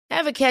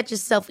Ever catch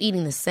yourself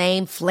eating the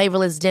same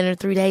flavorless dinner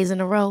 3 days in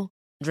a row?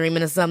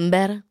 Dreaming of something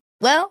better?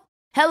 Well,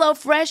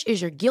 HelloFresh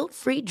is your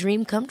guilt-free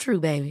dream come true,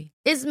 baby.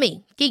 It's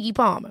me, Keke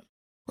Palmer.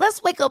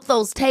 Let's wake up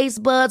those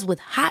taste buds with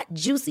hot,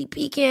 juicy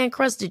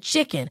pecan-crusted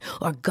chicken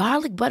or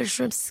garlic butter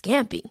shrimp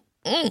scampi.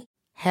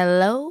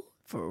 Hello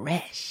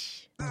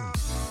Fresh.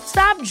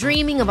 Stop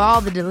dreaming of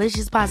all the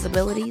delicious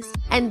possibilities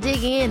and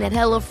dig in at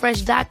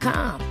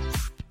HelloFresh.com.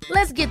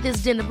 Let's get this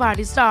dinner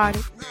party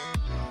started.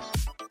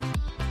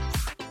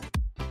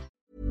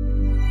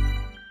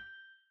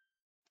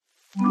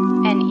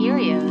 An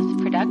Erios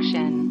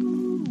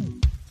production.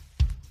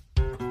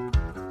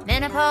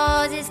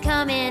 Menopause is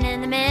coming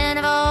and the men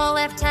have all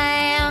left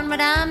town,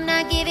 but I'm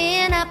not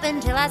giving up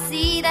until I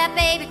see that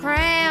baby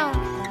crown.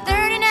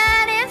 39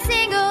 and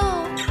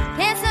single,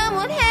 can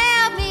someone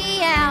help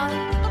me out?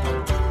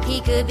 He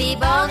could be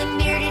balding,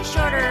 bearded,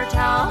 short or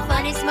tall,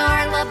 funny,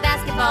 smart, love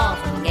basketball,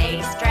 from gay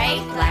to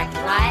straight, black to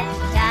white,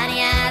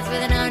 tiny eyes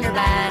with an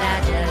underbite.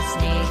 I just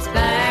need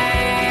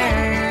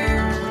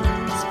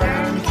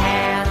sperm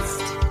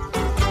cast.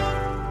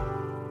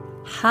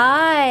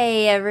 Hi,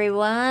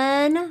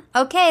 everyone.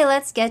 Okay,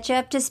 let's get you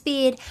up to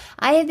speed.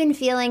 I have been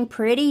feeling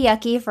pretty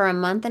yucky for a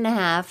month and a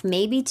half,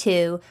 maybe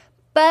 2,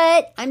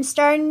 but I'm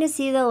starting to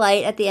see the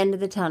light at the end of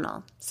the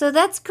tunnel. So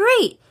that's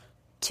great.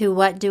 To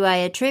what do I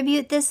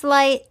attribute this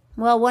light?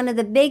 Well, one of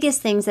the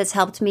biggest things that's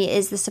helped me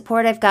is the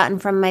support I've gotten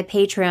from my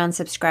Patreon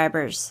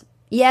subscribers.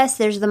 Yes,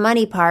 there's the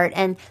money part,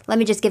 and let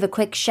me just give a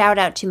quick shout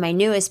out to my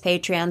newest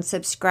Patreon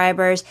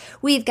subscribers.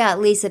 We've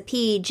got Lisa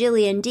P,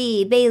 Jillian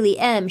D, Bailey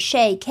M,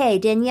 Shay K,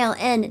 Danielle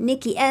N,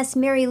 Nikki S,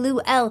 Mary Lou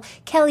L,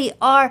 Kelly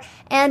R,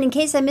 and in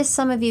case I missed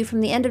some of you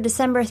from the end of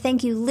December,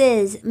 thank you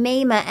Liz,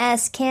 Mayma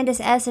S, Candace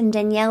S, and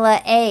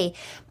Daniela A.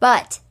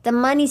 But the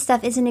money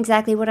stuff isn't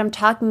exactly what I'm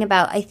talking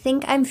about. I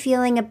think I'm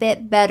feeling a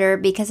bit better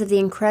because of the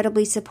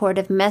incredibly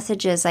supportive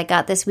messages I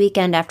got this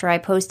weekend after I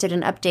posted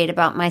an update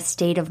about my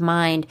state of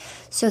mind.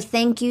 So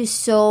thank you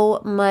so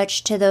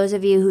much to those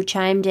of you who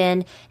chimed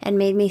in and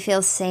made me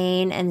feel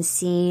sane and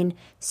seen.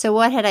 So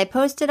what had I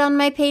posted on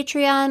my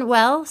Patreon?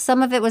 Well,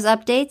 some of it was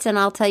updates, and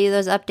I'll tell you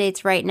those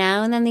updates right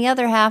now, and then the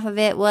other half of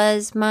it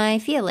was my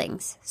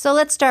feelings. So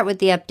let's start with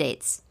the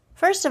updates.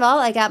 First of all,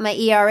 I got my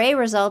ERA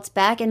results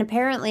back, and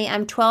apparently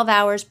I'm 12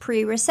 hours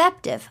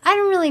pre-receptive. I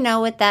don't really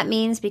know what that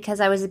means because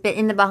I was a bit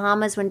in the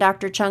Bahamas when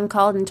Dr. Chung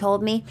called and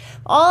told me.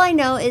 All I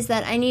know is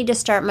that I need to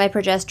start my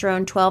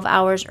progesterone 12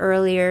 hours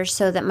earlier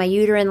so that my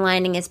uterine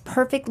lining is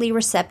perfectly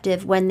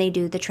receptive when they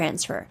do the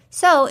transfer.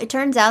 So it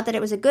turns out that it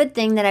was a good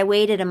thing that I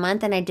waited a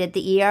month and I did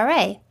the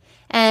ERA.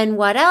 And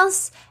what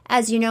else?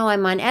 As you know,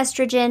 I'm on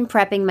estrogen,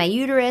 prepping my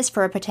uterus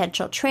for a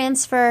potential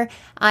transfer.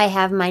 I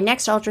have my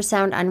next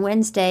ultrasound on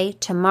Wednesday,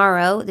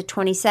 tomorrow, the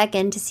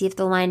 22nd, to see if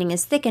the lining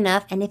is thick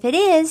enough. And if it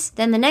is,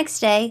 then the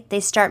next day, they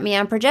start me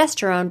on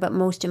progesterone. But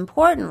most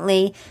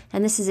importantly,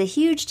 and this is a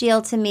huge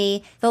deal to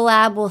me, the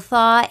lab will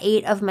thaw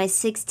 8 of my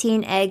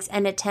 16 eggs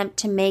and attempt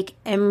to make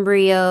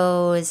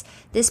embryos.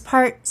 This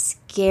part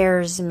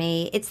scares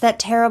me. It's that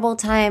terrible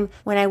time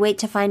when I wait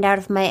to find out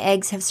if my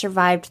eggs have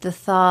survived the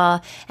thaw,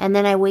 and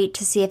then I wait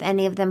to see if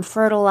any of them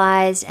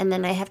fertilized, and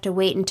then I have to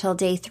wait until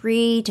day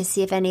 3 to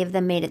see if any of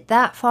them made it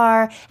that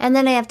far, and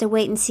then I have to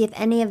wait and see if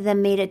any of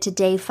them made it to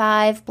day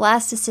 5,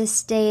 blastocyst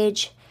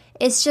stage.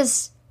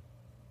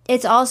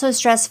 It's also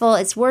stressful.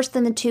 It's worse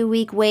than the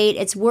 2-week wait.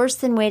 It's worse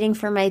than waiting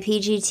for my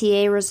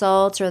PGTA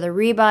results or the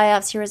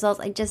rebiopsy results.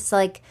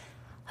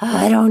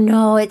 I don't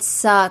know. It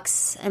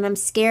sucks. And I'm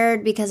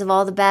scared because of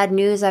all the bad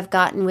news I've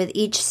gotten with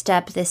each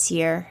step this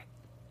year.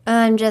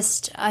 I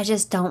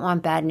just don't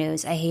want bad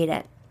news. I hate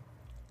it.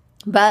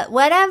 But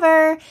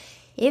whatever.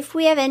 If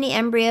we have any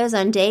embryos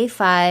on day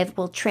 5,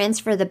 we'll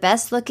transfer the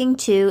best looking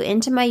 2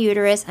 into my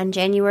uterus on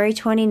January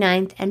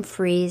 29th and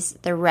freeze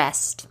the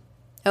rest.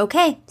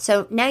 Okay,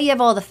 so now you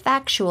have all the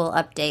factual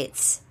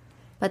updates.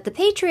 But the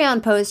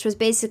Patreon post was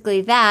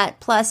basically that,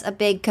 plus a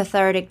big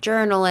cathartic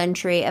journal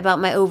entry about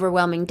my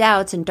overwhelming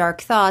doubts and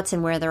dark thoughts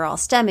and where they're all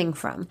stemming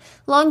from.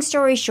 Long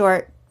story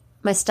short,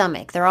 my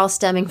stomach. They're all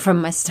stemming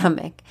from my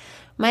stomach.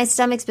 My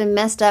stomach's been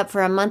messed up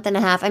for a month and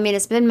a half. I mean,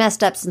 it's been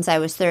messed up since I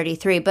was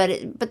 33,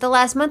 but the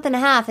last month and a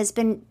half has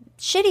been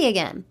shitty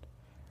again.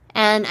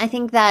 And I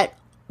think that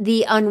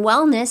the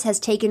unwellness has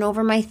taken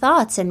over my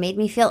thoughts and made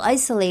me feel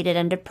isolated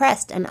and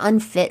depressed and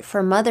unfit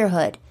for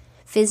motherhood.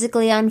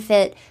 Physically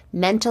unfit,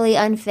 mentally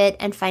unfit,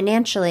 and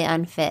financially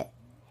unfit.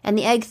 And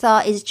the egg thaw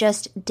is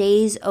just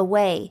days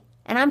away.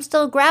 And I'm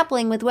still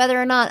grappling with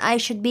whether or not I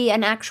should be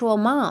an actual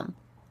mom.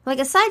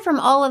 Aside from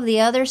all of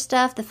the other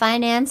stuff, the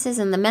finances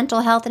and the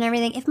mental health and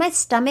everything, if my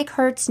stomach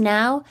hurts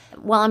now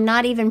while I'm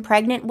not even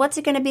pregnant, what's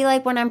it going to be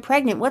like when I'm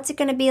pregnant? What's it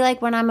going to be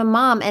like when I'm a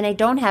mom and I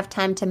don't have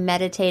time to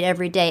meditate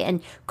every day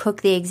and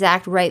cook the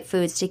exact right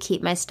foods to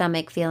keep my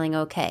stomach feeling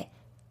okay?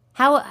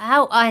 How,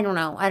 I don't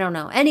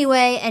know.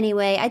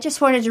 Anyway, I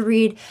just wanted to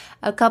read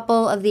a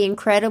couple of the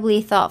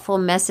incredibly thoughtful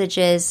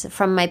messages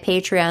from my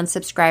Patreon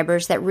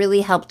subscribers that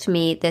really helped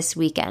me this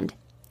weekend.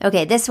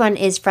 Okay, this one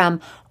is from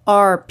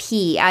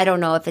RP. I don't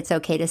know if it's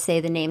okay to say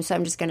the name, so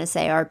I'm just going to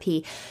say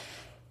RP.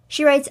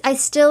 She writes, I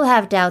still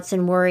have doubts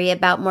and worry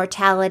about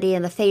mortality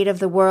and the fate of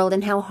the world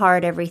and how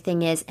hard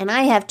everything is, and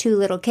I have 2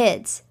 little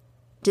kids.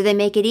 Do they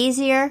make it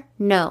easier?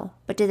 No.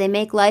 But do they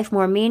make life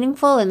more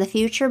meaningful and the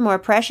future more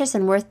precious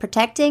and worth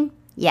protecting?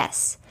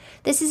 Yes.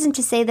 This isn't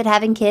to say that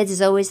having kids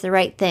is always the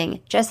right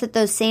thing, just that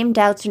those same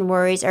doubts and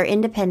worries are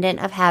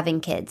independent of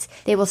having kids.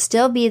 They will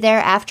still be there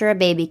after a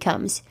baby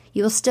comes.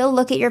 You will still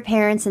look at your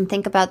parents and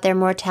think about their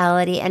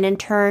mortality and in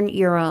turn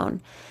your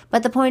own.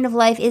 But the point of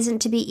life isn't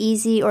to be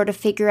easy or to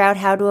figure out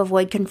how to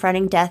avoid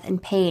confronting death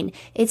and pain.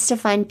 It's to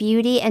find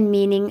beauty and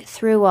meaning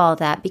through all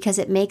that because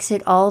it makes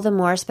it all the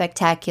more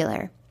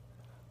spectacular.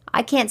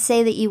 I can't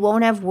say that you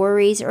won't have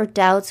worries or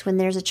doubts when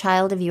there's a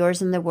child of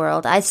yours in the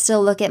world. I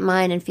still look at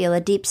mine and feel a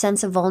deep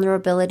sense of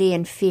vulnerability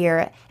and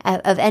fear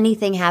of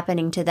anything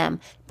happening to them.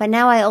 But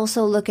now I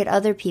also look at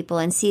other people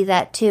and see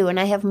that too, and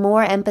I have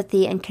more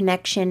empathy and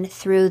connection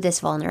through this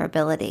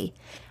vulnerability.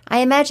 I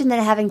imagine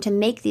that having to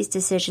make these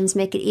decisions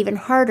make it even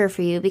harder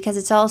for you because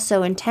it's all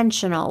so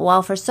intentional,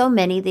 while for so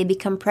many they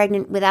become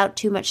pregnant without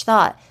too much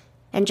thought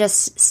and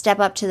just step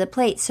up to the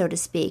plate, so to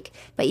speak.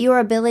 But your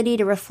ability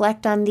to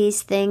reflect on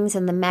these things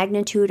and the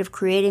magnitude of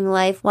creating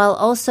life while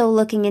also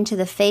looking into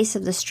the face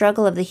of the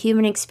struggle of the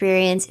human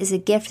experience is a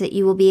gift that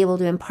you will be able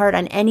to impart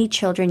on any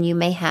children you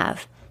may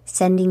have.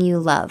 Sending you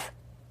love.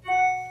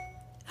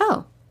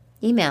 Oh,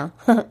 email.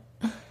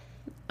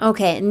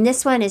 Okay, and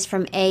this one is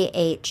from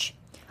A.H.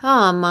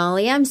 Oh,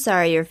 Molly, I'm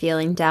sorry you're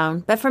feeling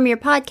down, but from your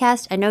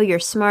podcast, I know you're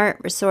smart,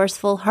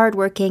 resourceful,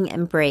 hardworking,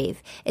 and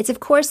brave. It's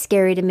of course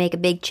scary to make a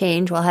big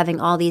change while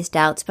having all these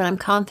doubts, but I'm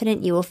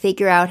confident you will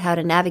figure out how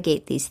to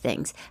navigate these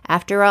things.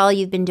 After all,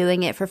 you've been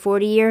doing it for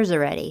 40 years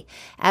already.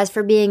 As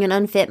for being an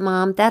unfit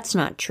mom, that's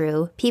not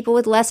true. People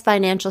with less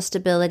financial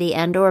stability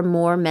and or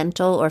more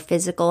mental or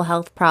physical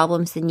health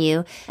problems than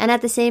you, and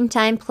at the same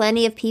time,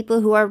 plenty of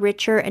people who are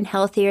richer and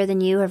healthier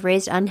than you have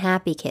raised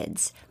unhappy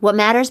kids. What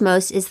matters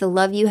most is the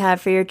love you have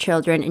for your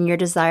children and your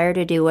desire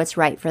to do what's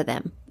right for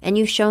them. And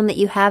you've shown that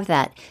you have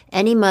that.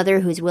 Any mother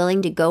who's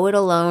willing to go it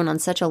alone on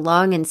such a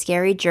long and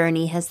scary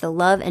journey has the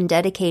love and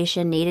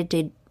dedication needed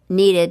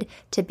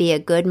to be a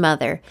good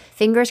mother.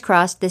 Fingers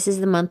crossed this is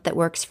the month that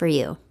works for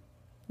you.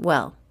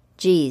 Well,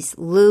 geez,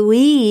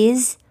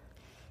 Louise.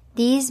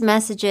 These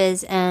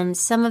messages and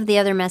some of the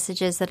other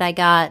messages that I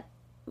got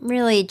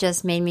really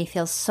just made me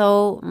feel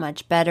so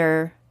much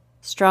better,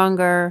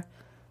 stronger,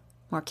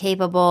 more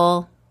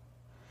capable,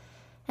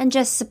 and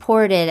just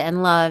supported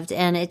and loved,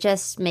 and it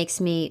just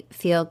makes me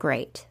feel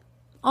great.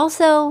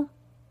 Also,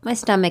 my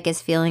stomach is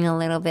feeling a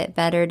little bit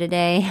better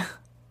today,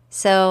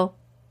 so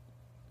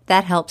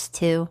that helps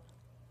too.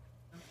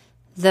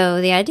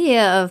 Though the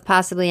idea of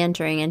possibly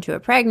entering into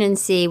a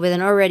pregnancy with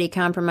an already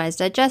compromised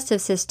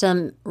digestive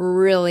system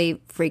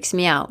really freaks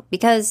me out,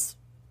 because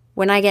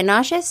when I get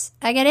nauseous,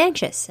 I get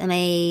anxious, and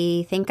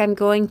I think I'm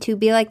going to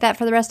be like that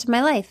for the rest of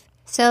my life.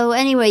 So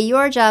anyway,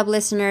 your job,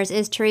 listeners,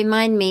 is to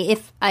remind me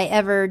if I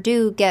ever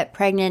do get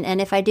pregnant and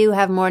if I do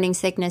have morning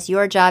sickness,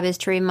 your job is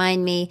to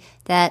remind me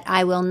that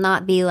I will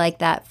not be like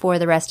that for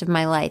the rest of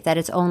my life, that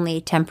it's only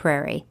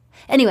temporary.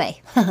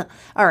 Anyway,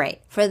 all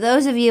right, for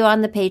those of you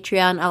on the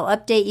Patreon, I'll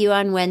update you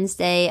on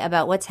Wednesday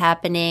about what's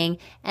happening.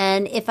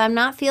 And if I'm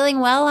not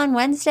feeling well on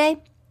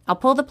Wednesday, I'll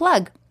pull the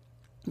plug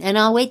and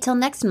I'll wait till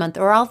next month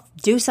or I'll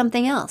do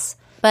something else.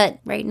 But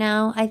right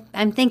now,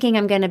 I'm thinking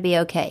I'm going to be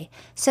okay.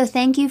 So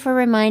thank you for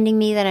reminding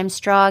me that I'm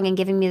strong and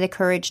giving me the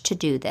courage to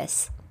do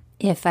this,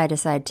 if I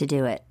decide to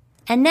do it.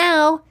 And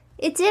now,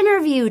 it's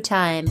interview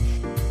time.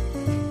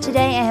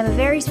 Today, I have a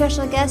very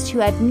special guest who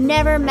I've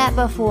never met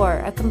before,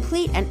 a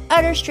complete and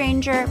utter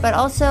stranger, but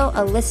also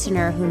a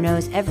listener who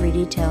knows every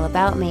detail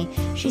about me.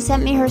 She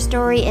sent me her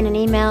story in an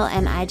email,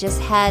 and I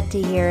just had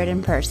to hear it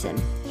in person.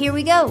 Here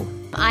we go.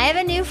 I have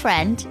a new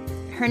friend.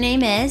 Her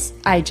name is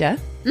Ija.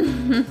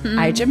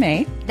 Ija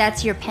May.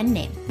 That's your pen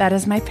name. That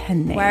is my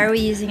pen name. Why are we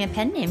using a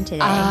pen name today?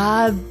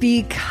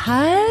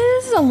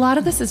 Because a lot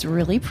of this is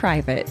really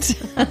private.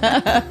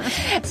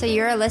 So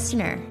you're a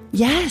listener.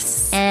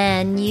 Yes.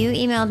 And you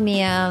emailed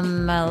me a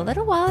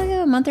little while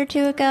ago, a month or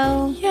two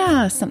ago.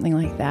 Yeah, something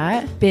like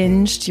that.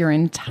 Binged your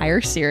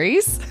entire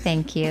series.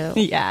 Thank you.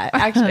 Yeah,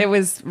 actually, it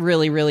was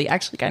really, really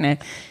actually kind of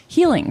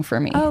healing for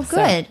me. Oh,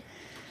 good. So.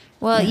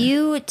 Well,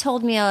 you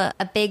told me a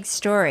big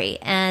story,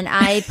 and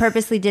I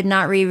purposely did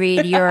not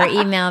reread your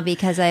email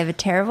because I have a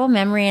terrible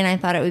memory, and I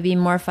thought it would be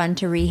more fun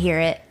to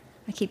rehear it.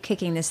 I keep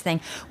kicking this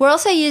thing. We're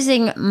also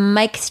using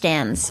mic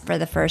stands for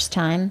the first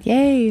time.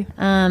 Yay.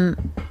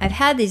 I've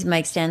had these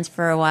mic stands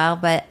for a while,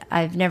 but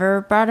I've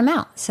never brought them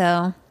out.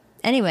 So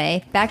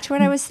anyway, back to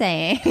what I was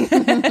saying.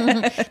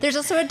 There's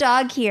also a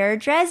dog here,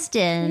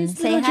 Dresden.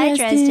 Say hi,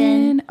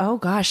 Dresden. Oh,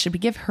 gosh. Should we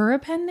give her a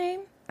pen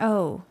name?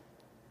 Oh.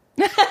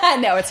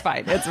 No, it's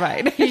fine. It's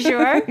fine. You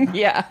sure?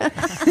 Yeah.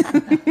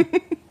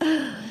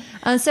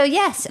 So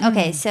yes.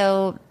 Okay.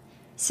 So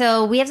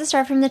we have to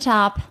start from the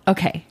top.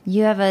 Okay.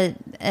 You have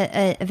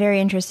a very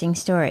interesting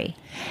story.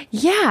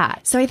 Yeah.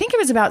 So I think it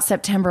was about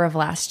September of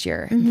last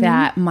year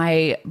that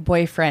my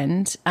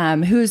boyfriend,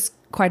 who's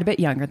quite a bit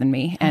younger than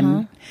me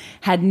and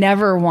had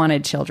never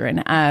wanted children.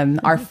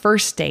 Our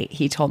first date,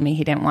 he told me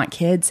he didn't want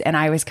kids, and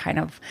I was kind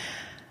of,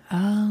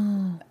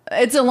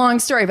 it's a long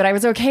story, but I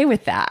was okay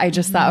with that. I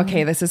just thought,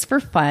 okay, this is for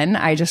fun.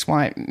 I just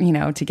want,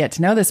 to get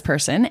to know this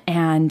person.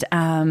 And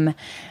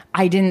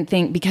I didn't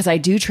think, because I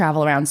do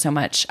travel around so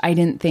much, I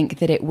didn't think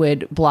that it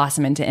would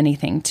blossom into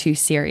anything too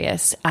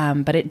serious.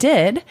 But it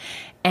did.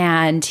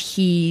 And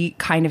he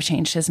kind of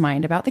changed his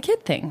mind about the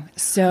kid thing.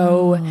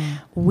 So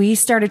we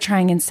started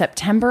trying in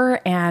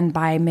September, and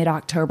by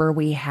mid-October,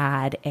 we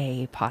had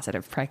a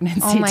positive pregnancy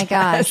test. Oh my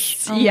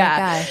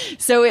gosh.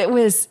 So it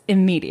was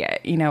immediate.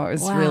 It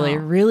was really,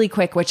 really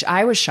quick, which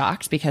I was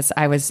shocked because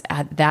I was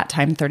at that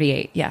time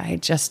 38. Yeah, I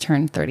just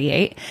turned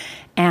 38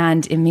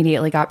 and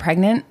immediately got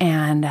pregnant.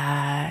 And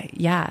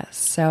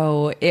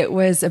so it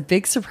was a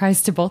big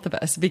surprise to both of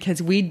us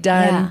because we'd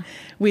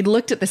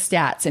looked at the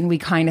stats and we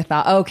kind of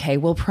thought, okay,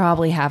 we'll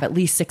probably have at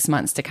least 6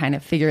 months to kind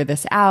of figure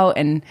this out.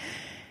 And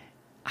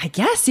I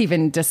guess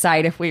even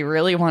decide if we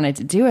really wanted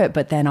to do it.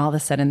 But then all of a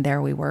sudden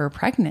there we were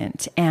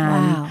pregnant,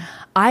 and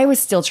I was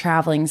still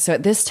traveling. So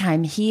at this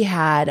time he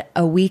had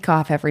a week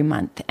off every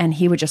month, and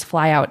he would just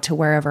fly out to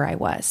wherever I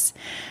was.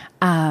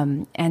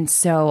 And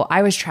so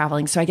I was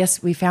traveling. So I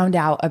guess we found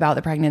out about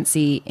the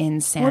pregnancy in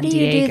San Diego. What do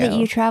you do that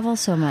you travel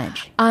so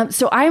much?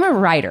 So I'm a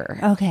writer.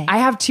 Okay. I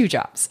have 2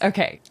 jobs.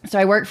 Okay. So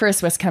I work for a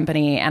Swiss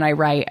company and I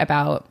write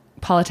about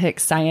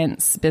politics,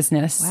 science,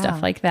 business,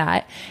 stuff like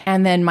that.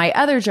 And then my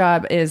other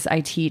job is I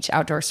teach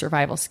outdoor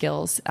survival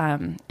skills.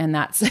 And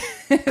that's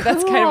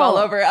that's kind of all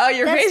over. Oh,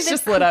 your face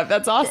just lit up.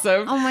 That's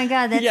awesome. Oh my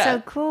God, that's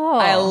so cool.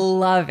 I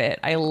love it.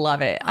 I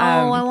love it.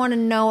 I want to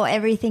know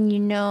everything you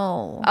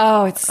know.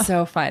 Oh, it's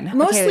so fun.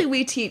 Mostly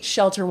we teach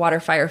shelter, water,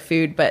 fire,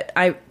 food, but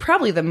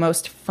probably the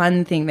most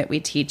fun thing that we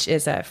teach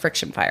is a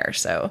friction fire.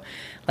 So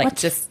what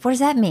does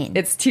that mean?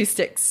 It's 2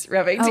 sticks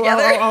rubbing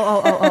together.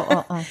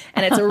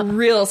 And it's a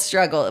real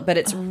struggle, but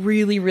it's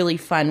really, really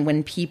fun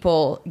when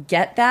people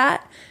get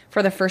that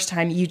for the first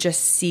time. You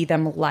just see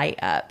them light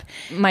up.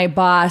 My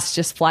boss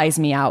just flies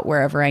me out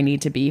wherever I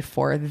need to be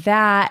for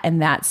that.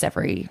 And that's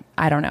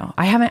I don't know.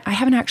 I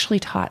haven't actually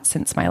taught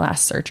since my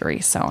last surgery.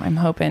 So I'm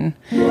hoping.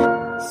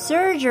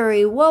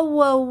 Surgery?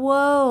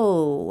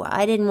 Whoa.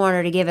 I didn't want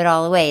her to give it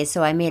all away,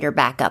 so I made her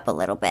back up a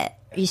little bit.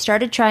 You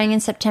started trying in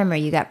September.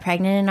 You got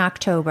pregnant in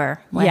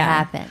October. What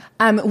happened?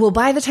 Well,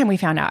 by the time we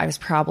found out, I was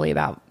probably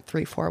about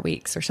 3-4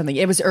 weeks or something.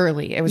 It was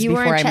early. It was before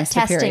I missed the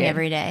period. You weren't testing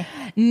every day?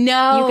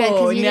 No,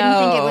 because you didn't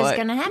think it was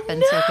going to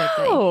happen so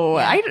quickly. No,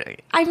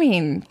 I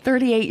mean,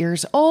 38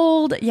 years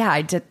old. Yeah,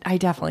 I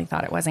definitely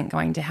thought it wasn't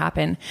going to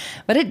happen,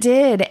 but it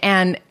did.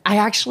 And I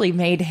actually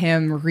made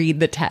him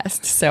read the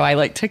test. So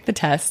I took the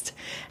test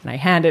and I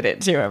handed it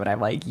to him and I'm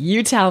like,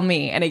 you tell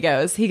me. And he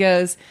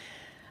goes,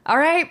 all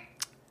right,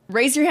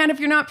 raise your hand if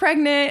you're not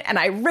pregnant. And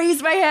I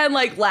raised my hand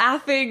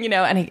laughing,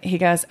 and he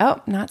goes, oh,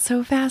 not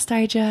so fast,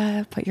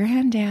 Ija. Put your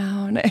hand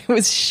down. It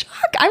was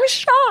shock. I was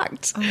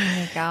shocked. Oh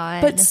my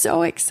God. But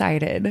so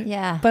excited.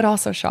 Yeah. But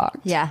also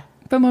shocked. Yeah.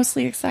 But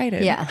mostly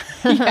excited. Yeah.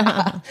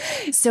 Yeah.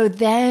 So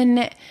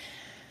then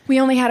we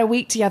only had a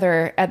week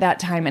together at that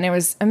time, and it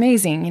was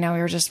amazing. We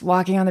were just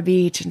walking on the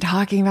beach and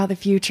talking about the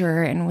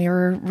future, and we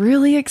were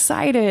really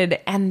excited.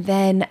 And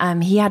then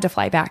he had to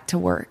fly back to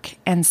work.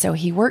 And so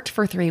he worked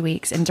for 3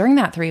 weeks. And during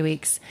that 3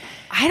 weeks,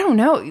 I don't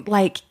know,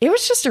 it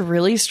was just a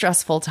really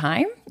stressful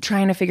time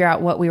trying to figure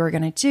out what we were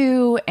going to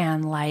do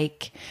and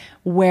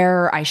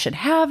where I should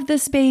have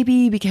this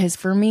baby. Because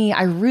for me,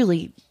 I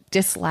really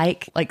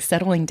dislike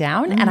settling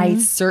down. And I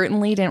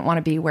certainly didn't want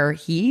to be where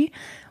he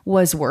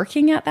was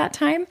working at that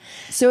time.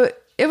 So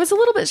it was a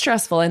little bit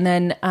stressful. And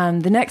then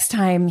the next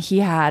time he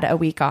had a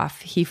week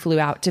off, he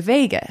flew out to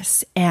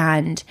Vegas.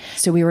 And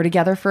so we were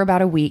together for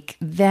about a week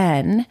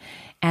then,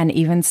 and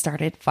even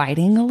started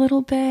fighting a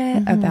little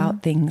bit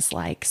about things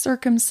like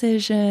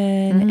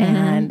circumcision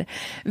and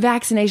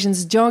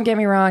vaccinations. Don't get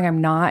me wrong,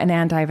 I'm not an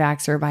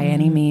anti-vaxxer by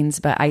any means,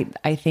 but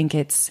I think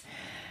it's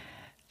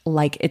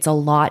a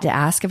lot to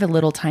ask of a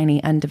little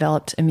tiny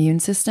undeveloped immune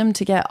system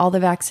to get all the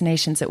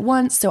vaccinations at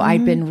once. So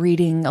I'd been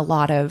reading a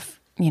lot of,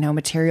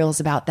 materials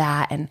about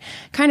that and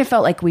kind of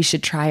felt like we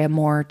should try a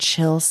more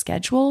chill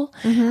schedule,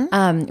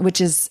 which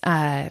is,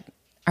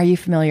 are you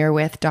familiar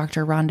with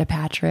Dr. Rhonda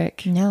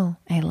Patrick? No.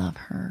 I love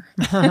her.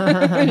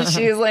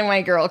 She's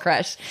my girl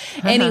crush.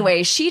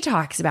 Anyway, she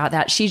talks about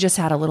that. She just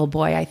had a little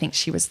boy. I think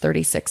she was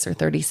 36 or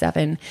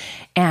 37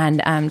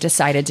 and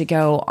decided to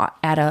go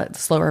at a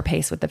slower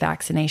pace with the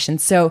vaccination.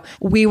 So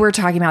we were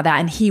talking about that,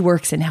 and he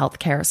works in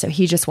healthcare. So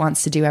he just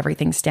wants to do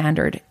everything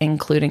standard,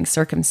 including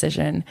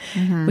circumcision.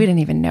 We didn't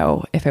even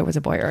know if it was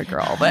a boy or a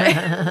girl, but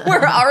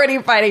we're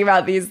already fighting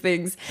about these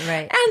things.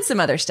 Right. And some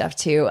other stuff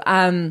too.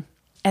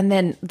 And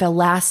then the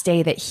last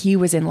day that he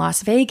was in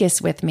Las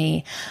Vegas with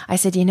me, I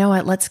said, you know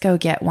what, let's go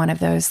get one of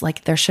those.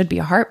 There should be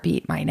a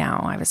heartbeat by now.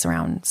 I was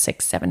around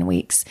 6-7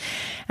 weeks.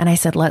 And I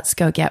said, let's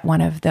go get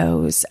one of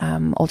those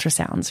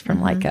ultrasounds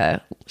from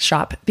a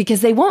shop,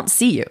 because they won't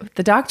see you.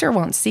 The doctor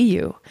won't see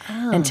you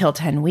until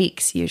 10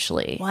 weeks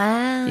usually.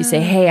 Wow. You say,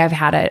 hey, I've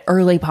had an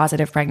early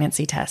positive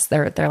pregnancy test.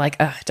 They're like,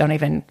 ugh,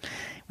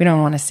 we we don't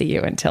want to see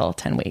you until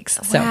 10 weeks.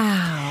 So,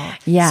 Wow.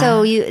 yeah.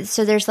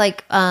 So there's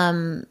like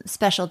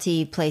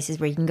specialty places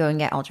where you can go and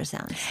get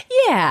ultrasounds.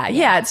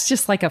 Yeah. It's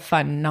just like a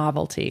fun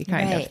novelty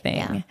kind Right, of thing.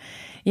 yeah.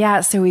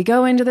 Yeah, so we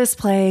go into this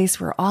place.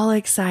 We're all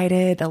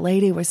excited. The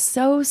lady was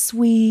so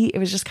sweet. It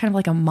was just kind of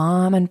like a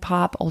mom and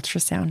pop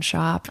ultrasound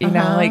shop, you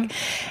know, like,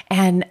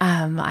 and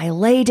I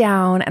lay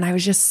down and I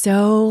was just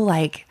so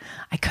like,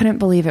 I couldn't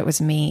believe it was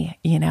me,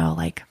 you know,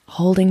 like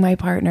holding my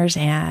partner's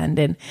hand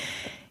and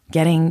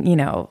getting, you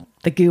know,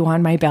 the goo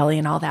on my belly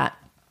and all that.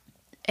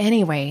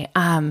 Anyway,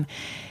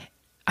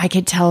 I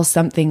could tell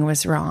something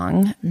was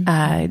wrong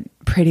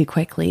pretty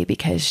quickly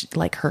because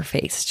like her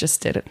face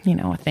just did, you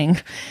know, a thing.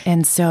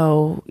 And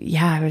so,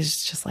 yeah, I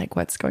was just like,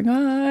 what's going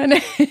on?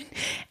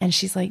 And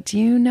she's like, do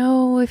you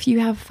know if you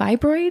have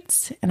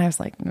fibroids? And I was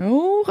like,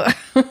 no,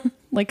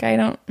 like, I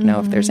don't know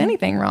if there's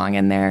anything wrong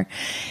in there.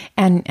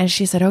 And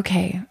she said,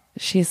 okay.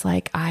 She's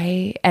like,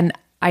 I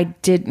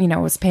did, you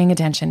know, was paying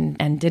attention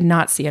and did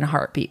not see a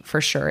heartbeat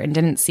for sure and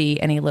didn't see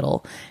any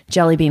little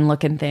jelly bean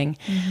looking thing.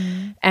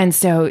 And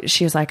so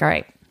she was like, all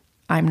right,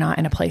 I'm not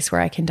in a place where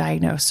I can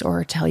diagnose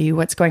or tell you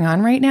what's going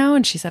on right now.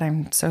 And she said,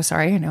 I'm so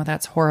sorry. I know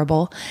that's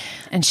horrible.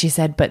 And she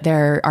said, but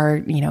there are,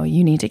 you know,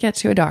 you need to get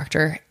to a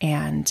doctor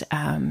and,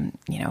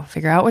 you know,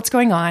 figure out what's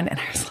going on. And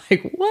I was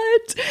like,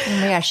 what? Oh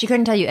my gosh, she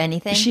couldn't tell you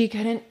anything? She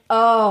couldn't.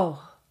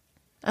 Oh,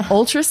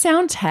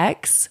 ultrasound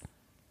techs.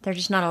 They're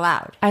just not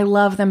allowed. I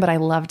love them, but I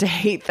love to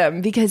hate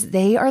them because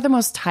they are the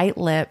most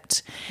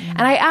tight-lipped.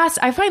 And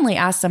I finally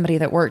asked somebody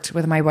that worked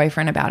with my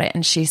boyfriend about it.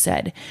 And she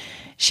said,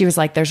 she was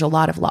like, there's a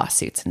lot of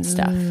lawsuits and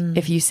stuff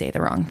if you say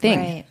the wrong thing.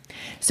 Right.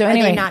 So Are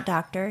anyway. they not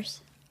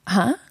doctors?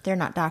 Huh? They're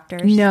not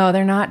doctors? No,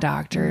 they're not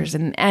doctors.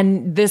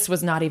 And this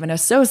was not even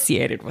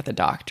associated with a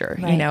doctor.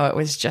 You Right. know, it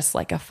was just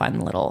like a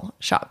fun little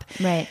shop.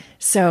 Right.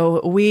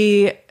 So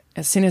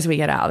as soon as we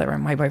get out of the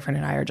room, my boyfriend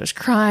and I are just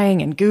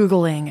crying and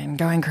Googling and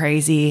going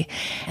crazy.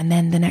 And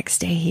then the next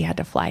day he had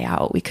to fly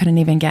out. We couldn't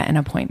even get an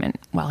appointment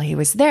while he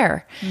was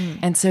there.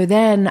 And so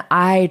then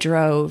I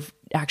drove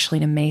actually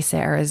to Mesa,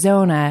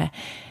 Arizona.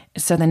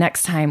 So the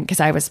next time,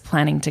 because I was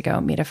planning to go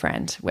meet a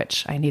friend,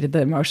 which I needed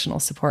the emotional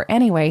support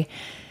anyway.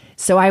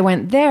 So I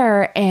went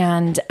there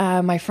and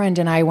my friend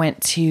and I went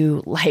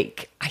to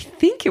like, I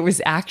think it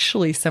was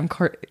actually some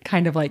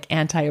kind of like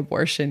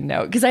anti-abortion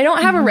note because I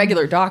don't have a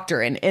regular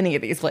doctor in any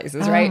of these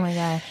places, right? Oh my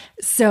God.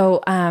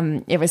 So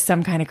it was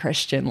some kind of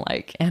Christian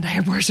like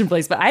anti-abortion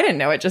place, but I didn't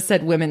know. It just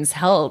said women's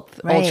health,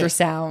 Right.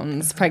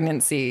 ultrasounds,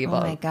 pregnancy. Oh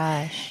my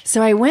gosh.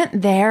 So I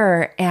went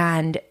there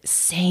and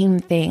same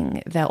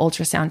thing. The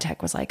ultrasound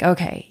tech was like,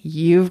 okay,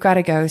 you've got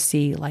to go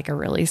see like a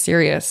really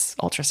serious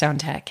ultrasound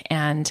tech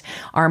and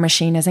our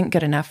machine isn't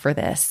good enough for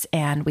this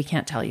and we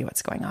can't tell you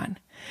what's going on.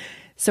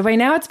 So by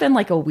now it's been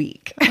like a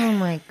week. Oh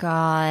my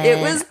God. It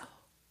was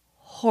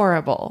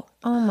horrible.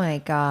 Oh my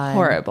God.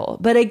 Horrible.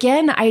 But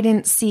again, I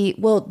didn't see,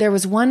 well, there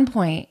was one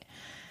point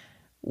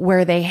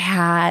where they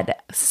had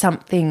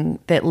something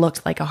that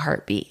looked like a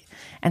heartbeat.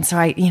 And so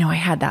I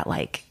had that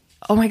like,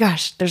 oh my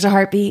gosh, there's a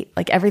heartbeat.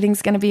 Like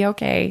everything's going to be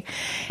okay.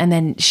 And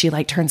then she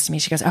like turns to me.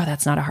 She goes, oh,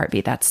 that's not a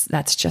heartbeat.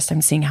 That's just,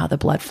 I'm seeing how the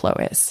blood flow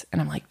is. And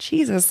I'm like,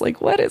 Jesus,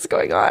 like what is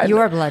going on?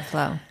 Your blood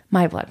flow.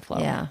 My blood flow.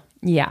 Yeah.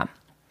 Yeah.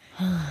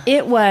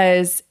 It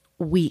was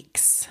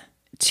weeks,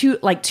 two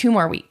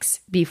more weeks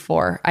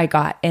before I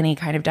got any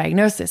kind of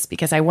diagnosis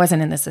because I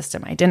wasn't in the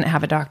system. I didn't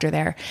have a doctor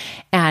there.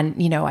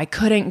 And, you know, I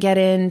couldn't get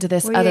into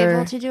this Were you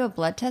able to do a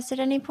blood test at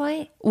any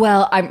point?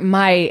 Well,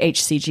 my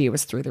HCG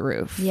was through the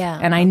roof. Yeah,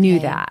 And I knew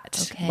okay,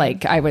 that. okay.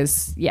 Like I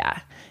was,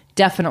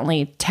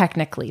 definitely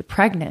technically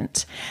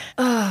pregnant.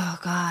 Oh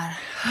God.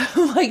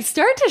 Like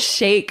start to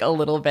shake a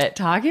little bit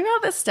talking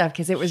about this stuff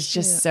because it was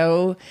just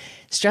so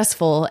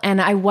stressful.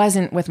 And I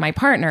wasn't with my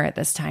partner at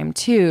this time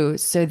too.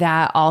 So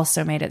that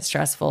also made it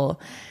stressful.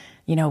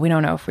 You know, we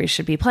don't know if we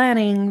should be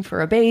planning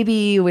for a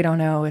baby. We don't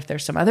know if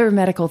there's some other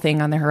medical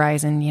thing on the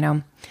horizon, you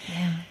know.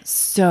 Yeah.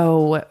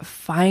 So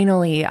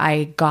finally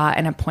I got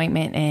an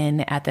appointment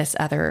in at this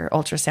other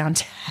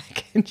ultrasound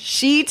tech. And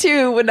she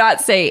too would not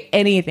say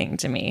anything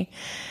to me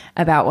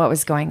about what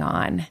was going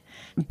on.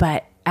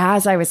 But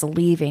as I was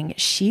leaving,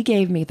 she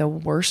gave me the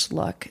worst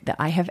look that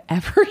I have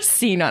ever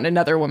seen on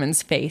another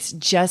woman's face.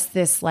 Just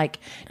this, like,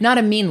 not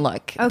a mean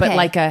look, but Okay.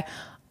 like a,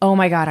 oh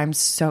my God, I'm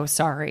so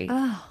sorry.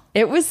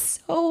 It was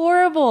so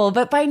horrible.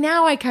 But by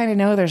now I kind of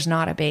know there's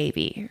not a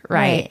baby, right?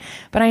 Right.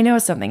 But I know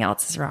something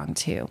else is wrong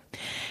too.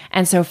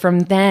 And so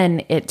from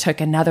then it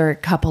took another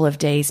couple of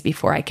days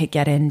before I could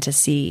get in to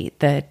see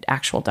the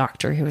actual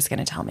doctor who was going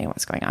to tell me what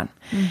was going on.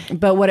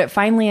 But what it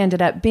finally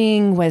ended up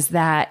being was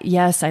that,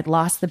 yes, I'd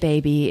lost the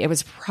baby. It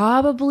was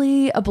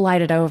probably a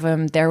blighted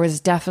ovum. There was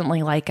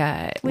definitely like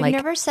a, We've like,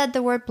 never said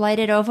the word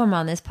blighted ovum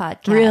on this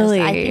podcast. Really?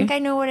 I think I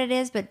know what it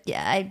is, but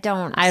yeah, I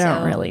don't. I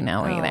don't so- really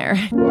know Oh. either.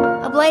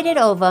 A blighted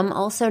ovum ovum,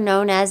 also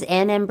known as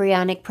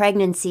anembryonic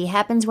pregnancy,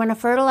 happens when a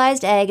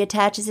fertilized egg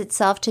attaches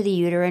itself to the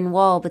uterine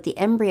wall, but the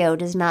embryo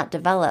does not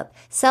develop.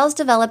 Cells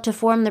develop to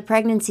form the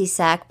pregnancy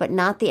sac, but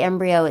not the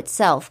embryo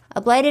itself.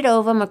 A blighted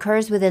ovum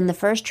occurs within the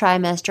first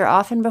trimester,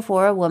 often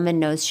before a woman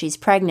knows she's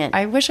pregnant.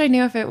 I wish I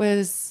knew if it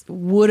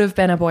would have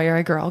been a boy or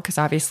a girl, because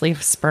obviously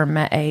sperm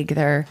met egg,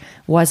 there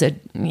was a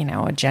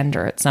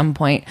gender at some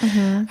point.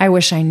 I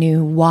wish I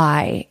knew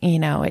why,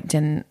 it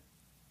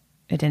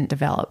didn't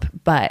develop,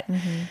 but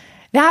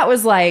that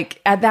was like,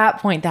 at that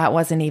point, that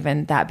wasn't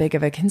even that big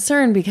of a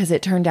concern, because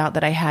it turned out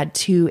that I had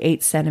 2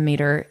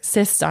 8-centimeter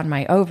cysts on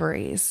my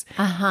ovaries.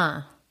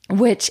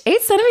 Which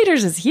 8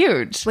 centimeters is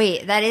huge.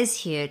 Wait, that is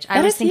huge.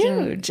 That is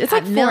huge. It's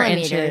like 4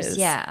 millimeters. inches.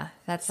 Yeah,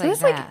 that's So like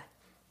it's that. like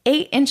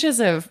 8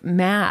 inches of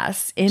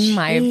mass in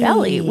my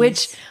belly,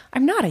 which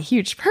I'm not a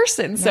huge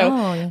person.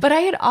 So, but I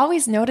had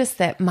always noticed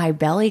that my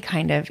belly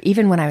kind of,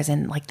 even when I was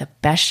in like the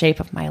best shape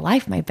of my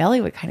life, my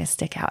belly would kind of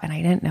stick out, and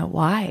I didn't know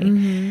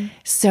why.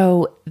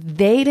 So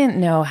they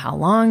didn't know how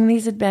long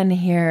these had been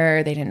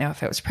here. They didn't know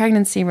if it was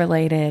pregnancy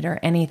related or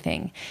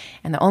anything.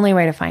 And the only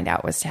way to find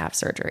out was to have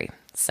surgery.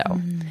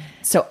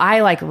 So I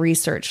like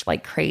researched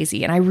like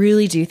crazy. And I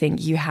really do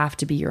think you have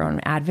to be your own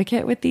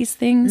advocate with these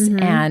things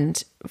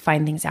and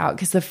find things out.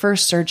 Because the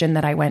first surgeon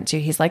that I went to,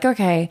 he's like,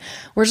 okay,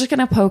 we're just going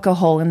to poke a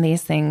hole in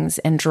these things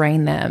and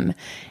drain them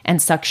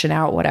and suction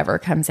out whatever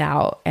comes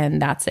out. And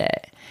that's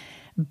it.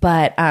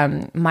 But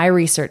my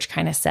research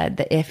kind of said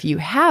that if you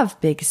have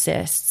big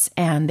cysts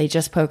and they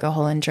just poke a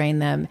hole and drain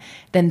them,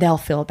 then they'll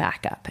fill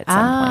back up at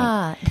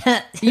some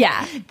point.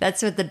 Yeah.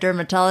 That's what the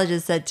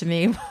dermatologist said to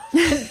me.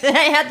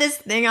 I had this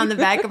thing on the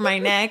back of my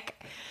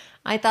neck.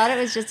 I thought it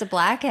was just a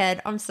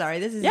blackhead. I'm sorry,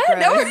 this is gross.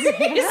 No worries.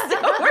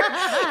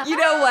 You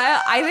know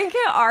what? I think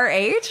at our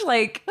age,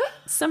 like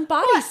some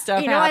body stuff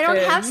I don't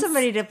have happens.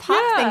 somebody to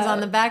pop things on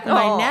the back of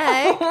my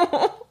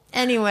neck.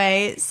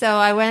 Anyway, so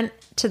I went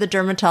to the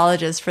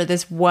dermatologist for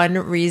this one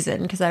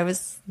reason, because I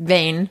was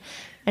vain,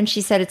 and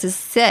she said it's a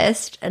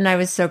cyst, and I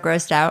was so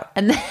grossed out.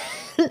 And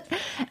then,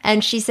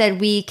 and she said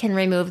we can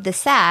remove the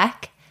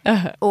sac,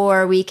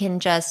 or we can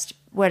just,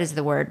 what is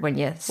the word when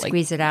you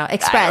squeeze it out?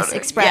 Express,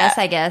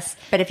 I guess.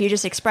 But if you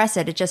just express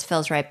it, it just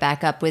fills right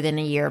back up within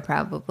a year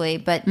probably.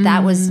 But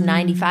that was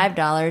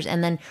 $95,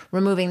 and then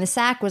removing the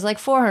sac was like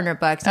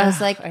 $400. I was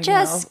like,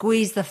 just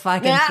squeeze the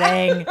fucking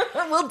thing.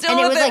 We'll deal And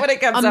it with was it like when it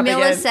comes a up again.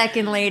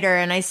 millisecond later,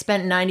 and I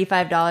spent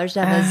 $95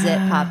 to have a zip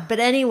pop. But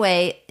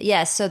anyway,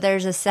 yes, so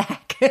there's a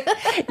sac.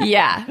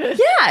 Yeah,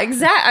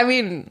 exactly. I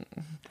mean,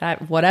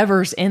 that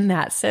whatever's in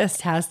that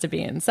cyst has to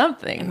be in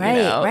something,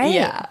 Right.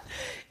 Yeah.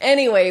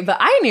 Anyway, but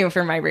I knew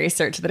from my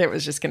research that it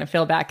was just going to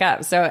fill back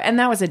up. So, and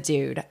that was a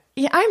dude.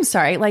 Yeah, I'm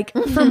sorry. Like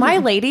for my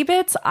lady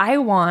bits, I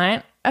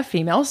want a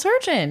female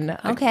surgeon.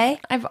 Okay.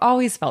 I've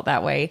always felt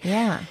that way.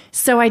 Yeah.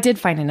 So I did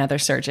find another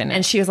surgeon,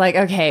 and she was like,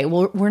 okay,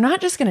 well, we're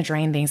not just going to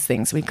drain these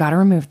things. We've got to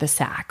remove the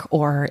sac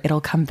or it'll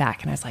come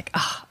back. And I was like,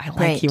 oh, I like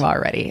Right. you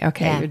already.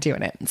 Okay, Yeah. you're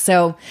doing it.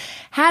 So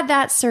had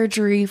that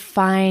surgery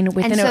fine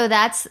within And so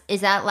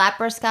is that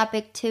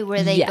laparoscopic too,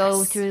 where they go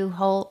Yes. through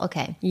whole?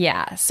 Okay.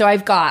 Yeah. So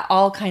I've got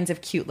all kinds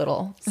of cute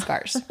little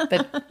scars.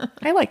 But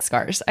I like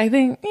scars. I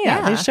think,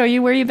 Yeah. they show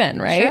you where you've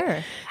been, right?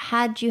 Sure.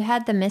 Had you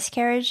had the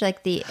miscarriage,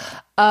 like the?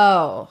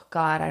 Oh,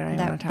 God, I don't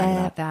even want to talk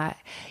about that.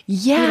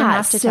 Yeah. You don't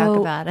have to talk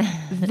about it.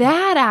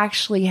 That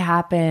actually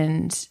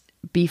happened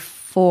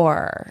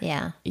before.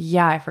 Yeah.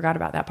 Yeah, I forgot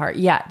about that part.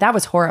 Yeah, that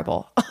was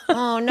horrible.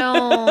 Oh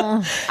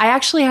no. I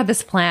actually had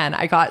this plan.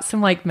 I got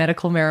some like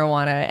medical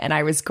marijuana, and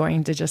I was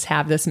going to just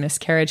have this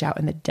miscarriage out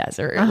in the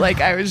desert.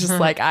 Like I was just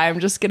like, I'm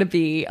just going to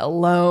be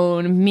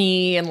alone,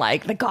 me and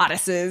like the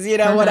goddesses,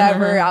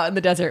 whatever, out in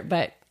the desert.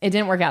 But it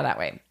didn't work out that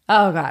way.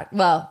 Oh God.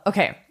 Well,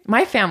 okay.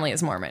 My family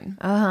is Mormon.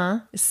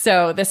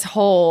 So this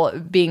whole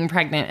being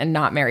pregnant and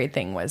not married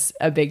thing was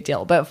a big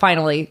deal. But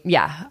finally,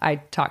 yeah, I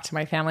talked to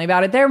my family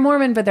about it. They're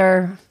Mormon, but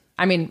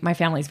my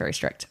family's very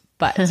strict,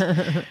 but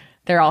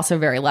they're also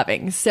very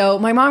loving. So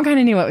my mom kind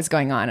of knew what was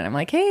going on. And I'm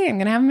like, hey, I'm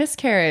going to have a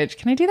miscarriage.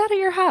 Can I do that at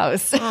your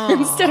house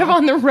instead of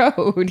on the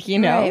road,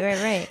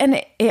 Right.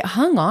 And it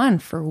hung on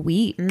for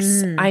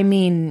weeks. I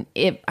mean,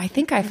 I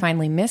think I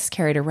finally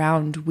miscarried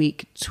around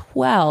week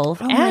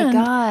 12. Oh my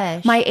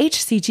gosh. My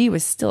HCG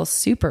was still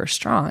super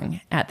strong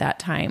at that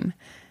time.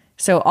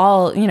 So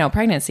all,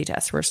 pregnancy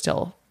tests were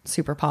still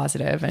super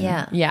positive. And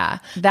yeah,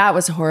 that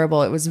was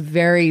horrible. It was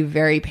very,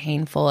 very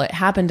painful. It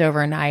happened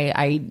overnight.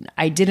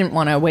 I didn't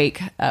want to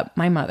wake up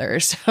my mother.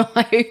 So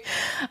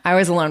I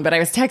was alone, but I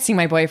was texting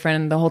my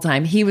boyfriend the whole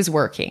time. He was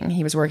working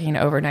an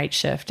overnight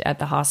shift at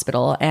the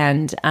hospital.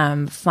 And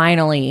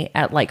finally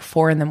at like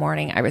 4 a.m,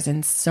 I was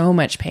in so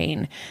much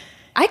pain.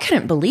 I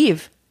couldn't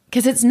believe,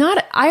 because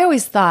I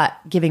always thought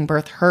giving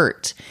birth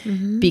hurt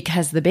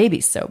because the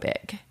baby's so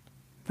big.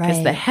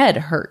 Because the head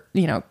hurt,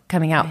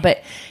 coming out.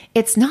 But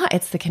it's not.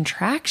 It's the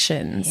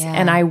contractions. Yeah.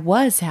 And I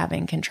was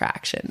having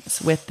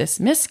contractions with this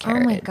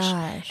miscarriage. Oh, my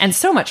gosh. And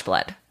so much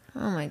blood.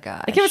 Oh my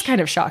gosh. Like, it was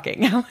kind of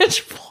shocking how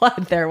much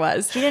blood there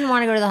was. You didn't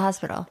want to go to the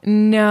hospital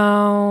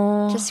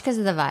No. just because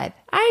of the vibe.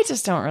 I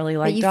just don't really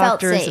like But you felt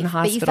doctors safe. and But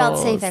hospitals. you felt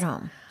safe at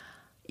home.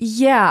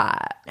 Yeah.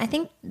 I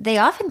think they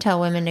often tell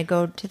women to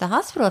go to the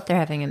hospital if they're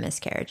having a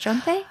miscarriage,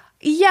 don't they?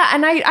 Yeah,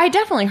 and I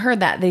definitely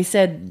heard that. They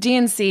said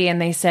DNC, and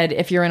they said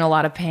if you're in a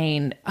lot of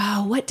pain,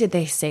 what did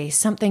they say?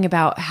 Something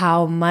about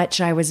how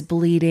much I was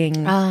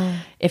bleeding.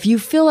 If you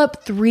fill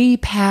up 3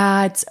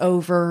 pads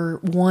over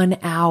 1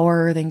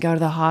 hour, then go to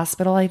the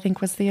hospital, I think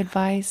was the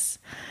advice.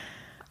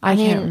 I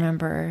can't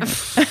remember.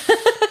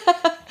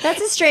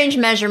 That's a strange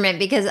measurement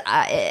because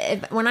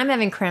when I'm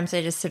having cramps,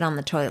 I just sit on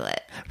the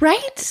toilet.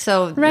 Right?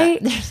 So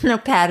Right. there's no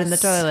pad in the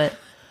toilet.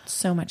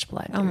 So much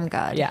blood. Oh my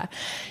God. Yeah.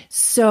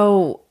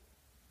 So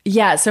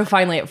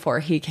finally at 4,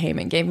 he came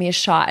and gave me a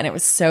shot, and it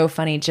was so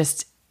funny.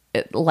 Just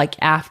like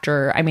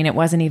after, I mean, it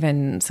wasn't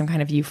even some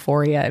kind of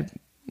euphoria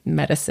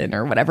medicine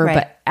or whatever, Right.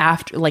 but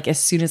after, like as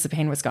soon as the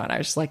pain was gone, I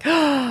was just like,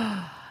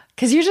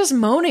 because you're just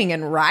moaning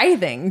and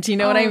writhing. Do you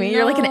know what I mean?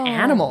 You're like an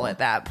animal at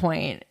that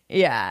point.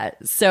 Yeah.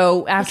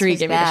 So after he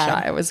gave me the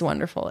shot, it was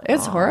wonderful. It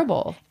was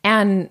horrible.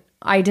 And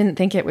I didn't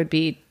think it would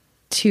be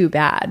too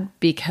bad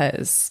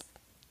because,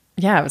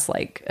 yeah, it was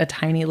like a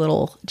tiny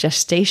little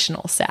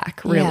gestational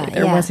sack, really. Yeah,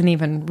 there wasn't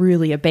even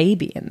really a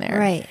baby in there.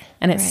 Right,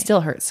 And it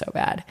still hurt so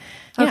bad.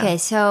 Okay,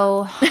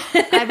 so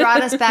I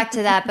brought us back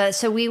to that. But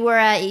so we were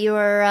at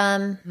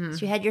your, so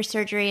you had your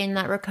surgery and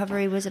that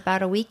recovery was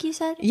about a week, you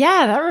said?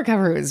 Yeah, that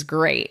recovery was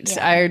great.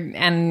 Yeah.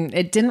 And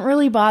it didn't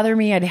really bother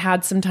me. I'd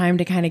had some time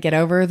to kind of get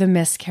over the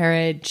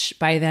miscarriage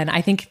by then. I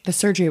think the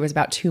surgery was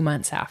about 2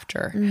 months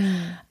after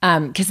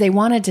because they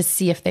wanted to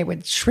see if they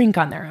would shrink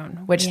on their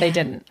own, which they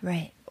didn't.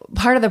 Right.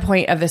 Part of the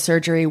point of the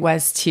surgery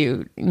was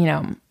to,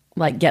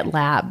 like get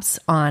labs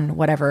on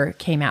whatever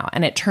came out.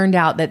 And it turned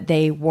out that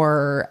they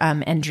were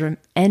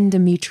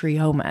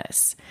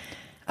endometriomas,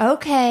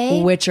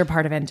 Okay. which are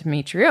part of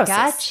endometriosis.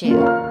 Got you.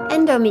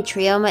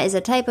 Endometrioma is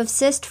a type of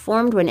cyst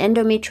formed when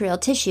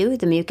endometrial tissue,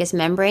 the mucous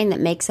membrane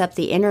that makes up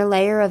the inner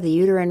layer of the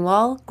uterine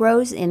wall,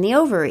 grows in the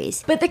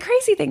ovaries. But the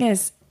crazy thing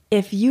is,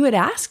 if you had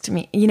asked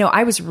me,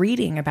 I was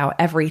reading about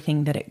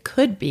everything that it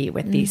could be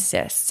with these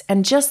cysts,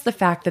 and just the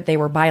fact that they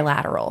were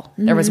bilateral,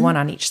 there was one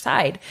on each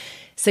side,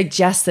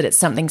 suggests that it's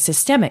something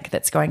systemic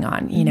that's going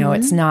on.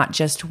 It's not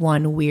just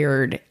one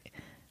weird,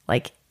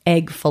 like,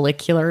 egg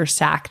follicular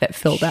sac that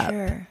filled up.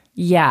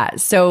 Yeah.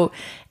 So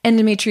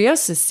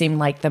endometriosis seemed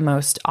like the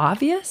most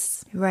obvious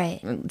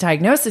Right.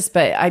 diagnosis,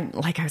 but I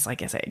was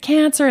like, is it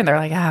cancer? And they're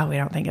like, we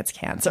don't think it's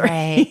cancer.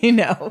 Right.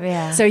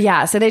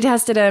 Yeah. So they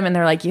tested him and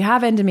they're like, you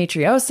have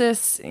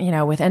endometriosis,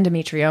 with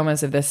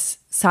endometriomas of this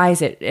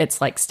size,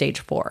 it's like stage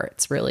 4.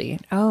 It's really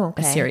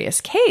a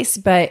serious case.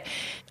 But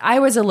I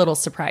was a little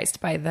surprised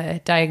by the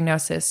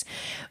diagnosis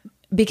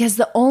because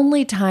the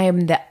only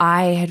time that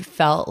I had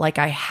felt like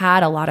I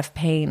had a lot of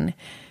pain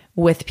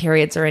with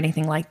periods or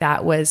anything like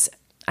that was,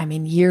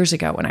 years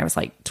ago when I was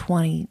like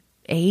 28.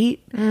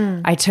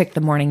 I took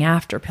the morning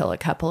after pill a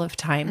couple of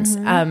times.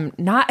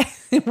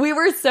 We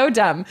were so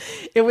dumb.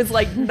 It was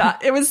like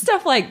it was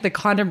stuff like the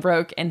condom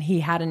broke and he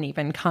hadn't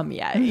even come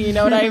yet. You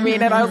know what I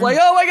mean? And I was like,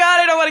 oh my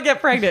God, I don't want to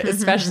get pregnant,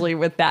 especially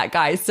with that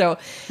guy. So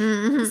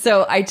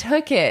I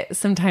took it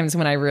sometimes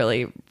when I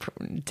really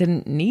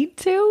didn't need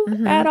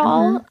to at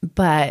all.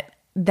 But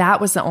that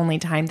was the only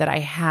time that I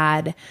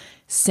had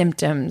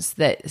symptoms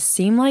that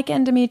seem like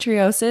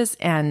endometriosis.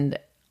 And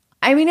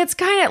it's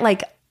kind of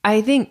like,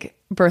 I think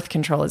birth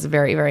control is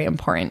very, very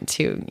important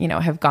to,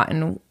 have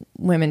gotten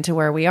women to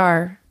where we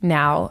are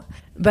now.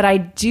 But I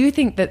do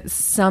think that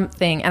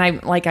something,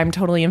 and I'm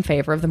totally in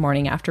favor of the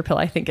morning after pill.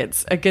 I think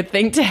it's a good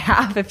thing to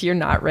have if you're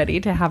not ready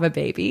to have a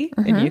baby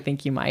and you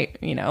think you might,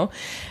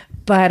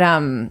 But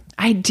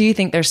I do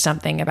think there's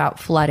something about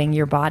flooding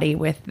your body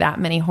with that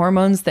many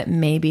hormones that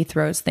maybe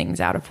throws things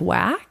out of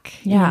whack.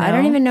 Yeah. I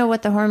don't even know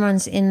what the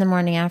hormones in the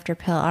morning after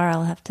pill are.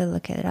 I'll have to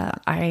look it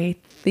up. I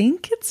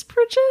think it's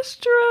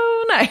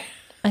progesterone.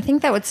 I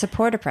think that would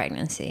support a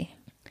pregnancy.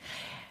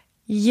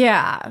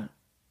 Yeah.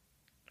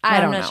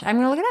 I don't know. I'm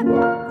going to look it up.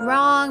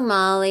 Wrong,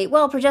 Molly.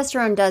 Well,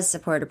 progesterone does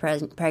support a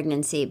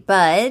pregnancy,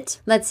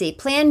 but let's see.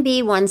 Plan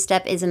B One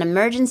Step is an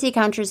emergency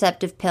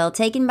contraceptive pill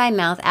taken by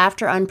mouth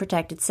after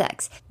unprotected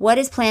sex. What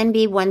is Plan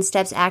B One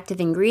Step's active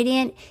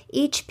ingredient?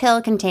 Each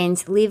pill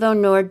contains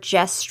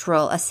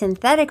levonorgestrel, a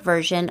synthetic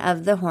version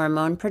of the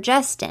hormone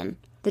progestin.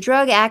 The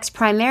drug acts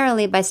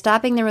primarily by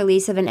stopping the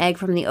release of an egg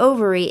from the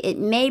ovary. It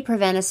may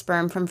prevent a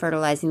sperm from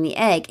fertilizing the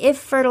egg. If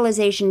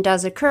fertilization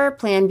does occur,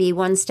 Plan B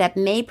One Step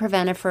may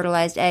prevent a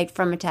fertilized egg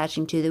from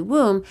attaching to the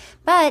womb.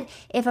 But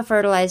if a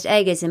fertilized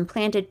egg is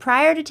implanted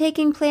prior to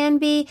taking Plan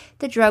B,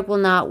 the drug will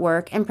not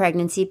work and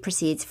pregnancy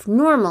proceeds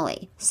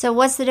normally. So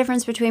what's the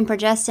difference between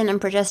progestin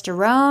and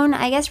progesterone?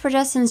 I guess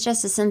progestin is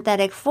just a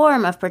synthetic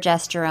form of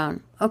progesterone.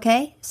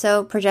 Okay,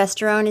 so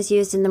progesterone is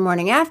used in the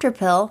morning after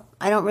pill.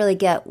 I don't really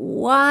get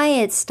why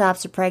it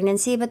stops a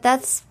pregnancy, but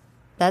that's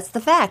the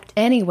fact.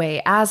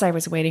 Anyway, as I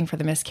was waiting for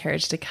the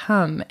miscarriage to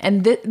come,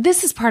 and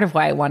this is part of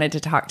why I wanted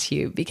to talk to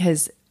you,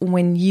 because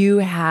when you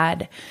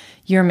had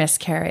your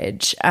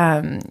miscarriage,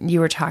 you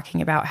were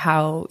talking about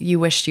how you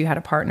wished you had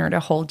a partner to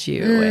hold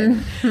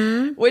you,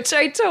 and, which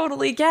I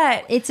totally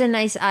get. It's a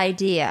nice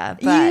idea,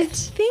 You but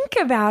think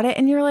about it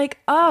and you're like,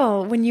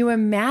 oh, when you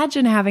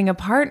imagine having a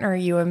partner,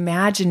 you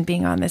imagine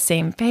being on the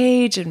same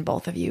page and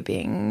both of you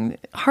being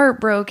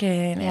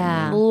heartbroken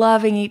and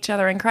loving each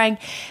other and crying.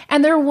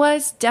 And there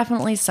was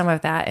definitely some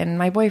of that. And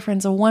my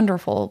boyfriend's a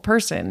wonderful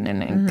person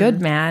and a good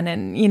man,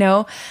 and, you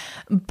know,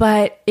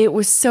 but it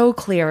was so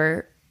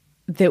clear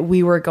that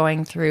we were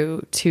going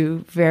through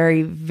two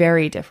very,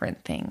 very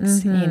different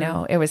things. You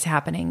know, it was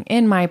happening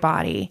in my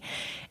body.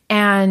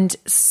 And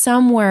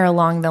somewhere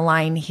along the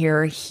line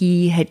here,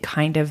 he had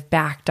kind of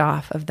backed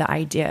off of the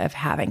idea of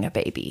having a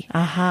baby.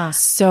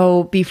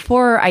 So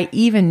before I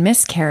even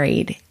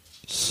miscarried,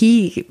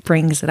 he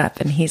brings it up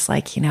and he's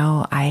like, you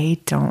know, I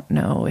don't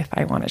know if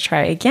I want to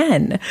try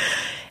again.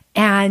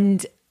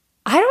 And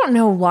I don't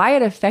know why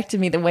it affected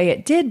me the way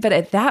it did, but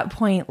at that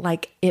point,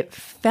 like, it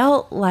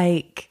felt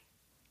like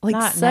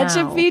Not such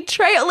now. a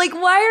betrayal. Like,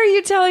 why are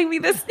you telling me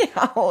this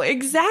now?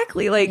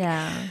 Exactly. Like,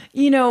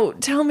 you know,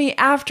 tell me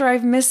after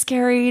I've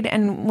miscarried.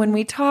 And when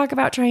we talk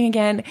about trying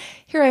again,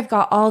 here I've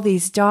got all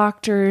these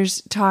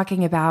doctors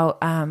talking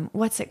about,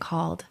 what's it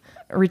called?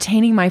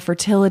 Retaining my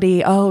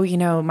fertility. Oh, you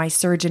know, my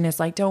surgeon is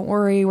like, don't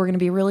worry, we're going to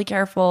be really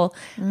careful.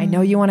 I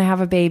know you want to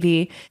have a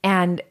baby.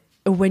 And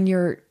when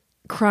you're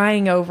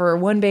crying over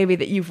one baby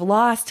that you've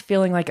lost,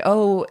 feeling like,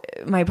 oh,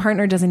 my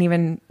partner didn't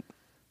even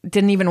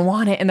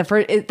want it in the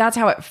first, that's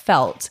how it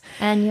felt.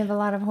 and you have a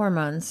lot of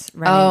hormones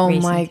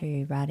racing my through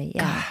your body.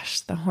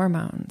 Gosh, the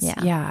hormones.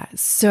 Yeah. Yeah.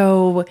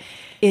 So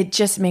it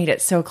just made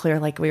it so clear,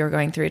 like, we were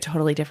going through a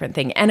totally different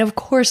thing. And of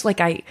course,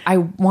 like, I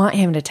want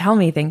him to tell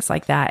me things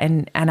like that.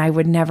 And I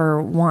would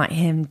never want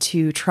him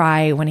to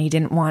try when he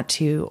didn't want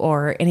to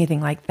or anything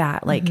like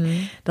that. Like,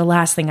 the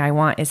last thing I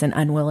want is an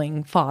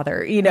unwilling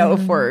father, you know,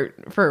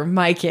 for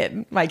my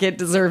kid. My kid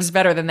deserves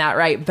better than that,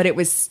 right? But it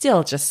was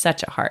still just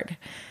such a hard,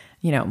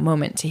 you know,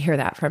 moment to hear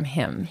that from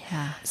him.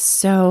 Yeah.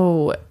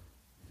 So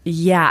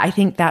yeah, I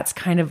think that's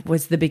kind of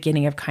was the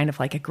beginning of kind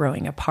of like a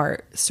growing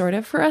apart sort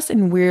of for us.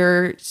 And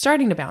we're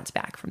starting to bounce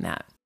back from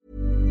that.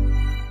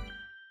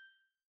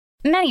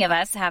 Many of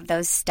us have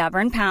those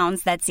stubborn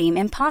pounds that seem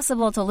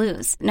impossible to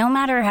lose, no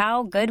matter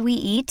how good we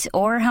eat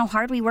or how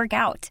hard we work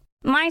out.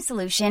 My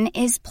solution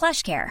is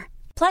PlushCare.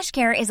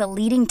 PlushCare is a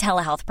leading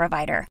telehealth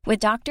provider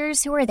with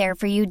doctors who are there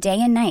for you day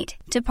and night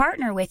to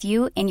partner with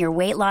you in your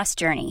weight loss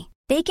journey.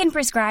 They can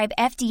prescribe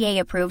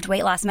FDA-approved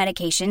weight loss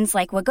medications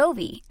like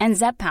Wegovy and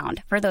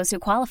Zepbound for those who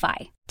qualify.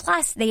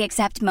 Plus, they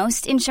accept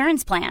most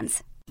insurance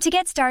plans. To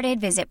get started,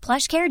 visit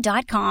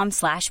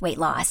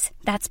plushcare.com/weightloss.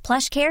 That's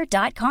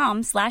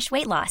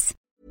plushcare.com/weightloss.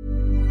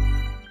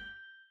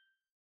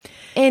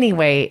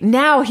 Anyway,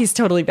 now he's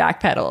totally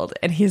backpedaled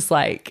and he's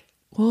like,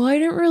 well, I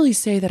didn't really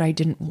say that I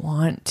didn't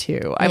want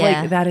to. I'm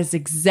Yeah. like, that is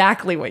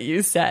exactly what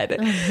you said.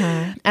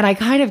 And I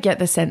kind of get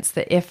the sense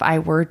that if I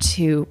were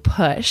to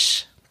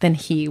push, then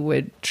he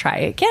would try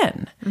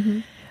again.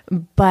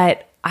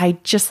 But I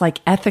just, like,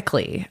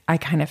 ethically, I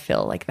kind of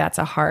feel like that's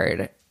a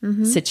hard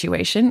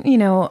situation, you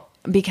know,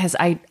 because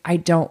I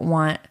don't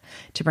want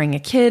to bring a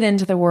kid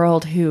into the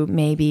world who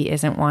maybe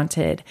isn't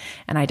wanted,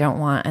 and I don't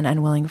want an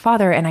unwilling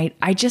father. And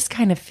I just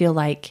kind of feel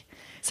like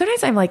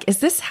sometimes I'm like, is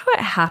this how it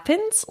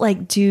happens?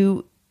 Like,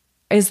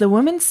 is the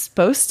woman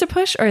supposed to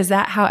push, or is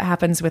that how it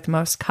happens with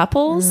most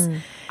couples?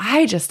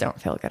 I just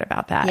don't feel good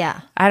about that.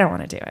 Yeah. I don't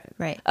want to do it.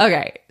 Right.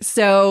 Okay.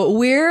 So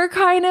we're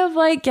kind of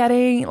like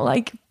getting,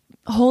 like,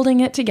 holding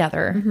it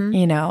together,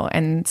 you know,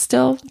 and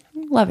still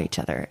love each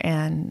other.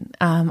 And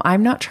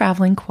I'm not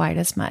traveling quite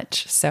as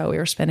much. So we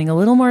were spending a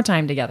little more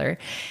time together,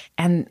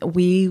 and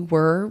we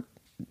were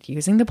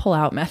using the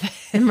pull-out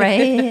method.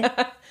 Right.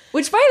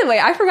 Which, by the way,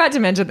 I forgot to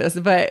mention this,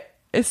 but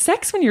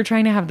sex when you're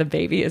trying to have the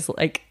baby is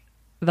like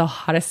the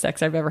hottest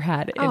sex I've ever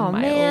had in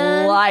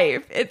my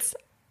life. It's,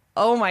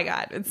 oh my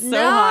God, it's so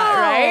hot,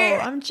 right?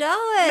 I'm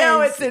jealous.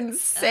 No, it's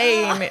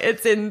insane.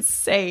 It's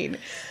insane.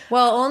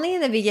 Well, only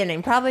in the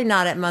beginning. Probably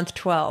not at month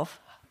 12.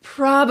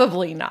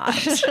 Probably not.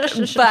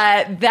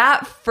 But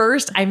that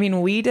first, I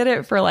mean, we did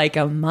it for like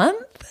a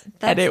month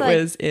and it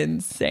was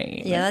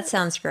insane. Yeah, that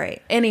sounds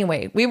great.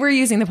 Anyway, we were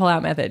using the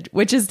pull-out method,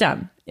 which is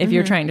dumb if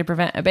you're trying to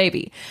prevent a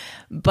baby.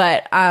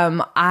 But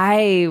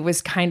I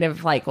was kind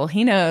of like, well,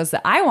 he knows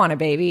that I want a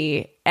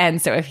baby.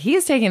 And so if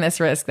he's taking this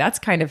risk, that's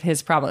kind of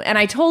his problem. And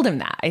I told him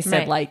that. I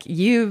said, like,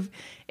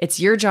 it's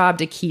your job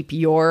to keep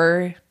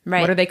your,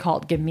 what are they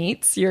called?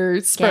 Gametes?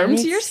 Your sperm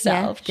to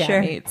yourself. Yeah,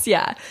 Gametes.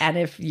 Yeah. And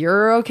if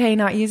you're okay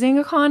not using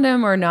a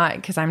condom or not,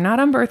 because I'm not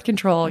on birth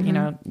control,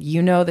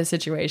 you know the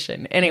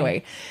situation.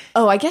 Anyway.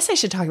 Oh, I guess I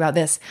should talk about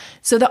this.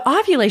 So the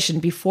ovulation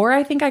before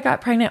I think I got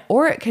pregnant,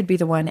 or it could be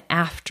the one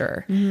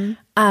after.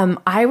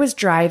 I was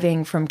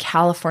driving from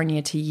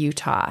California to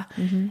Utah,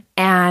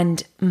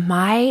 and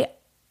my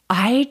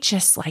I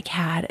just like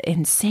had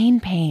insane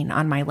pain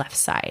on my left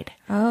side.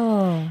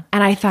 Oh.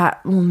 And I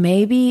thought, well,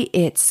 maybe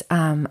it's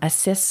a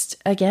cyst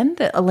again,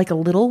 like a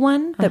little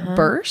one that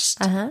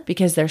burst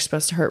because they're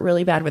supposed to hurt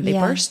really bad when they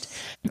burst.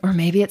 Or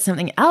maybe it's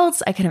something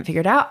else. I couldn't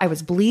figure it out. I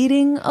was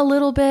bleeding a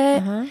little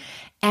bit.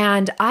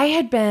 And I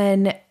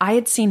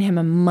had seen him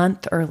a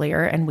month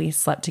earlier and we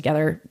slept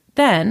together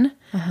then,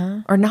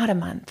 or not a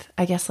month,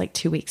 I guess like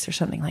 2 weeks or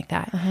something like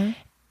that.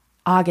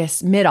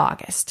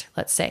 Mid-August,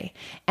 let's say.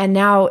 And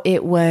now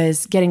it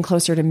was getting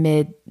closer to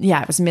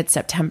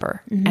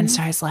mid-September. And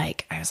so I was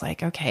like,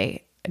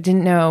 okay, I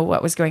didn't know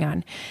what was going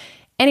on.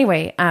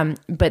 Anyway,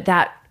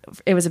 but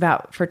it was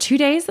about for 2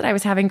 days that I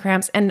was having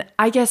cramps. And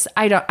I guess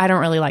I don't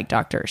really like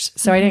doctors.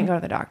 So I didn't go to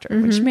the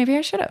doctor, which maybe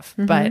I should have.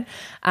 But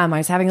I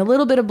was having a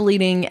little bit of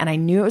bleeding and I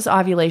knew it was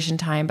ovulation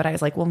time, but I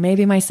was like, well,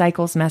 maybe my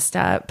cycle's messed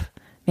up.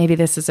 Maybe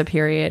this is a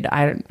period.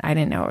 I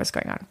didn't know what was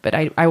going on, but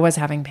I was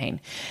having pain.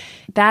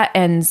 That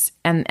ends,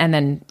 and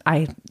then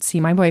I see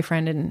my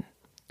boyfriend and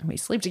we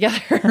sleep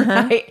together,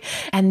 right?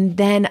 And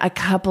then a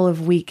couple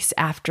of weeks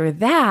after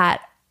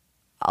that,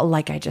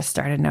 like I just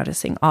started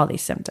noticing all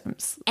these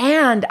symptoms.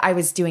 And I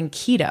was doing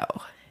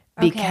keto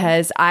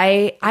because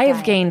I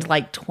have gained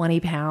like 20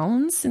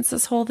 pounds since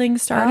this whole thing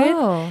started.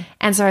 Oh.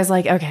 And so I was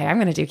like, okay, I'm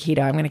going to do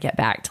keto. I'm going to get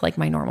back to like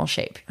my normal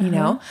shape, you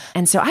know?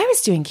 And so I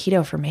was doing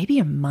keto for maybe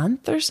a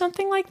month or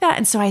something like that.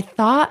 And so I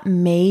thought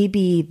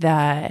maybe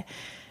the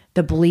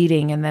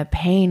bleeding and the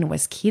pain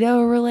was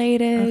keto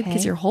related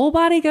because your whole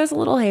body goes a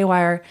little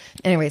haywire.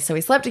 Anyway, so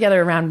we slept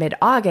together around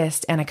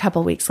mid-August and a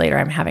couple weeks later,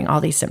 I'm having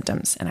all these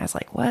symptoms. And I was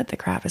like, what the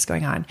crap is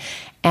going on?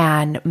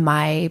 And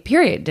my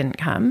period didn't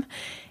come.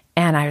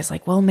 And I was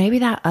like, well, maybe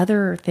that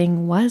other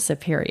thing was a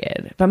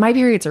period, but my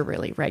periods are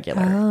really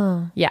regular.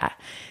 Oh. Yeah.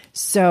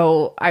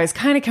 So I was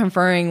kind of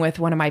conferring with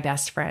one of my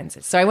best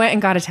friends. So I went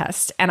and got a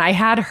test and I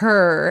had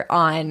her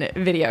on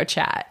video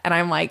chat and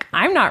I'm like,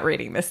 I'm not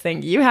reading this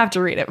thing. You have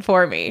to read it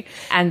for me.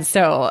 And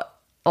so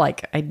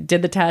like I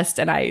did the test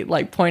and I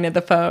like pointed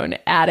the phone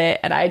at it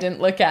and I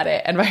didn't look at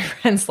it. And my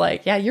friend's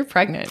like, yeah, you're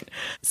pregnant.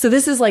 So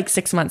this is like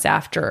 6 months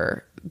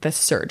after the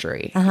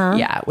surgery.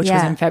 Which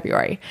was in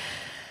February.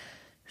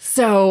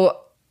 So,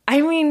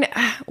 I mean,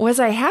 was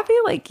I happy?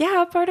 Like,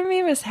 yeah, part of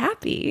me was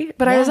happy,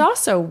 but I was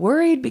also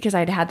worried because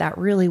I'd had that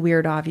really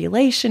weird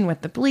ovulation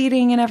with the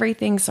bleeding and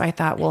everything. So I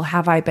thought, well,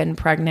 have I been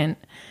pregnant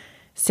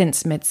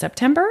since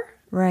mid-September?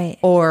 Right.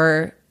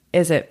 Or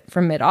is it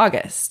from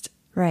mid-August?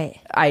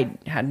 Right. I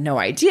had no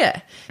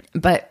idea,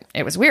 but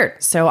it was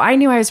weird. So I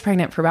knew I was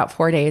pregnant for about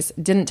 4 days,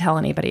 didn't tell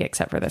anybody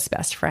except for this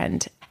best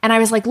friend. And I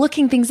was like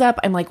looking things up.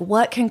 I'm like,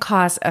 what can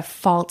cause a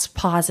false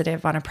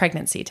positive on a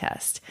pregnancy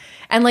test?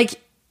 And like,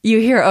 you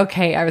hear,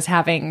 okay, I was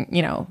having,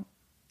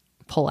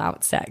 pull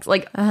out sex.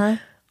 Like,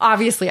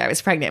 obviously I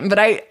was pregnant, but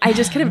I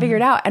just couldn't figure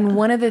it out. And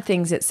one of the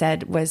things it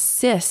said was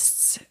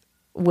cysts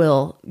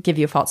will give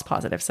you a false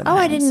positive sometimes.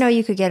 Oh, I didn't know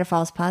you could get a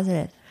false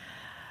positive.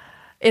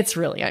 It's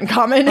really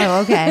uncommon. Oh,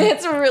 okay.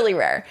 It's really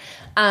rare.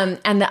 And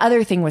the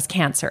other thing was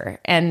cancer.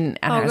 And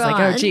I was like,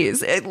 oh,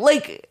 geez.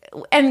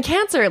 And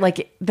cancer,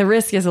 like the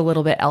risk is a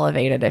little bit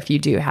elevated if you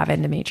do have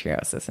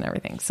endometriosis and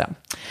everything. So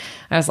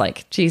I was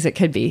like, geez, it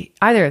could be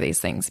either of these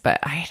things. But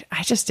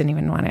I just didn't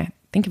even want to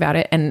think about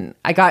it. And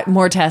I got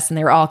more tests and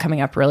they were all coming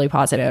up really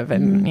positive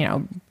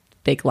and,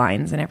 big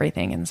lines and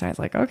everything. And so I was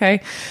like,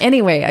 okay.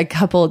 Anyway, a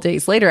couple of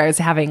days later, I was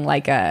having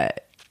like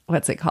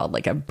what's it called?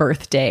 Like a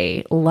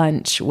birthday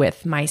lunch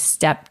with my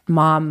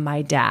stepmom,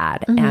 my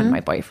dad, and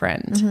my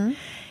boyfriend.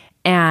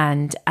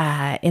 And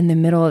in the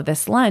middle of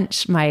this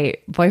lunch, my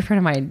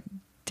boyfriend and my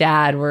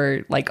dad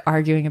were like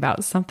arguing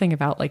about something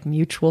about like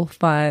mutual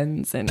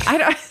funds and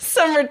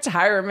some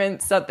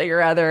retirement something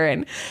or other.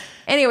 And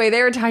anyway,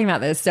 they were talking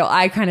about this. So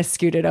I kind of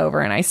scooted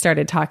over and I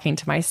started talking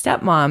to my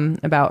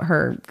stepmom about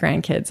her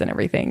grandkids and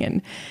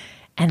everything.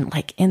 And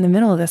like in the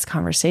middle of this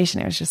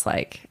conversation, it was just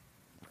like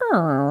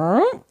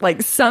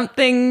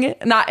something,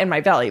 not in my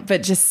belly,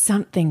 but just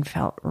something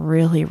felt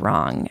really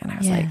wrong. And I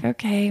was like,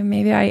 okay,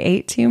 maybe I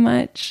ate too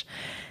much.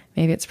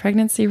 Maybe it's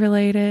pregnancy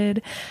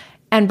related.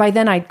 And by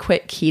then I'd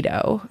quit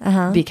keto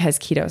because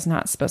keto is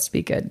not supposed to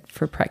be good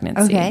for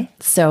pregnancy. Okay.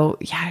 So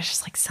yeah, I was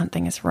just like,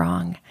 something is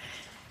wrong.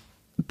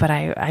 But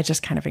I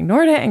just kind of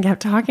ignored it and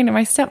kept talking to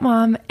my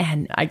stepmom.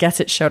 And I guess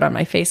it showed on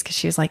my face because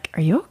she was like,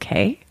 are you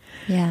okay?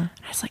 Yeah. And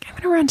I was like, I'm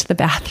going to run to the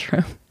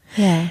bathroom.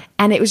 Yeah.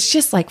 And it was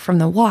just like from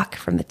the walk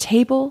from the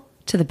table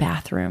to the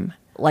bathroom,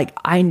 like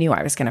I knew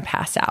I was going to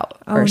pass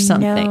out or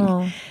something.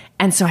 No.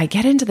 And so I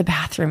get into the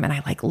bathroom and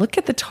I like look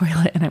at the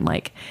toilet and I'm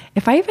like,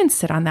 if I even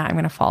sit on that, I'm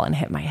going to fall and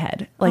hit my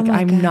head. Like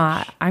I'm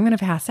going to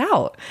pass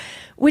out,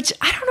 which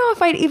I don't know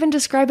if I'd even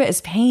describe it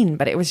as pain,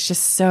 but it was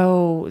just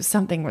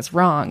something was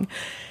wrong.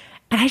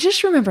 And I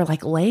just remember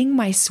like laying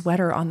my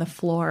sweater on the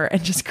floor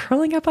and just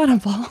curling up on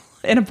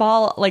a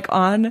ball, like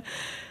on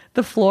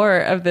the floor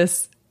of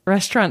this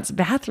restaurant's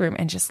bathroom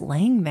and just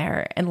laying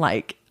there. And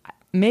like,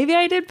 maybe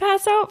I did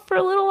pass out for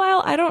a little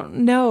while. I don't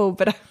know,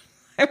 but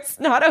I was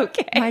not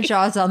okay. My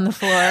jaw's on the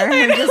floor.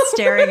 I'm just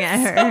staring at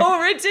her. So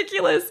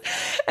ridiculous.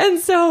 And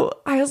so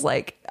I was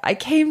like, I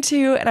came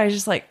to, and I was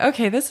just like,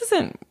 okay, this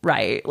isn't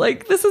right.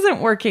 Like, this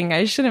isn't working.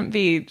 I shouldn't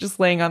be just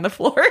laying on the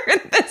floor in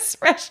this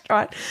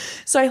restaurant.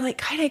 So I like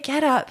kind of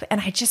get up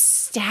and I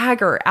just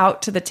stagger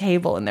out to the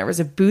table, and there was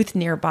a booth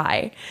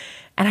nearby.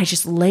 And I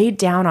just laid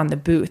down on the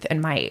booth,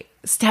 and my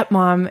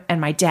stepmom and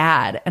my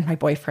dad and my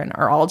boyfriend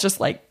are all just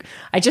like,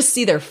 I just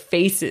see their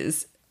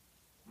faces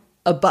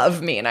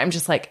above me. And I'm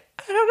just like,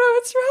 I don't know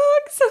what's wrong.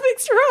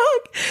 Something's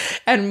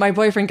wrong. And my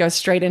boyfriend goes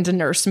straight into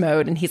nurse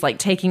mode, and he's like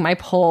taking my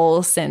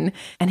pulse, and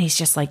he's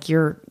just like,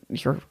 you're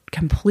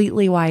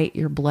completely white.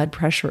 Your blood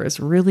pressure is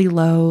really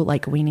low.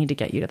 Like, we need to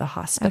get you to the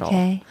hospital.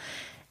 Okay.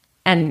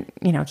 And,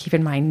 you know, keep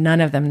in mind,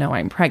 none of them know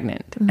I'm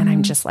pregnant. And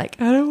I'm just like,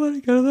 I don't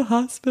want to go to the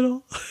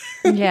hospital.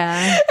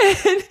 Yeah.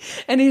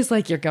 And he's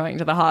like, you're going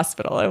to the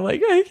hospital. I'm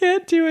like, I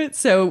can't do it.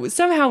 So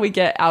somehow we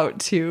get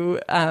out to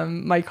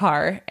my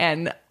car,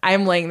 and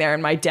I'm laying there,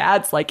 and my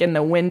dad's like in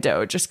the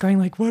window just going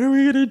like, what are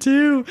we going to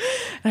do?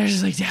 And I was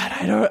just like, Dad,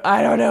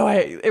 I don't know.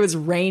 It was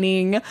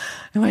raining.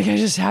 I'm like, I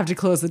just have to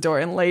close the door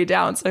and lay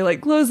down. So I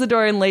like closed the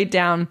door and laid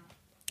down.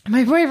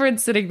 My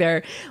boyfriend's sitting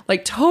there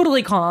like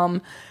totally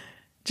calm.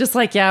 Just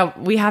like, yeah,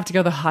 we have to go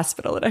to the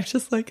hospital. And I'm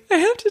just like, I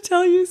have to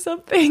tell you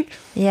something.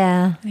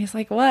 Yeah. And he's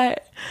like,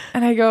 what?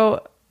 And I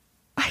go,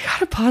 I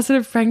got a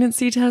positive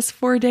pregnancy test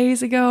 4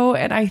 days ago,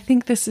 and I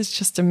think this is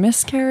just a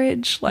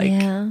miscarriage. Like,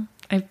 Yeah.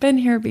 I've been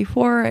here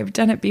before. I've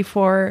done it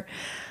before.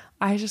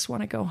 I just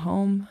want to go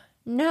home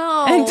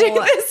No. and do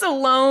this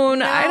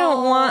alone. I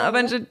don't want a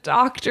bunch of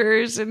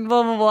doctors and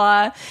blah, blah,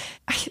 blah.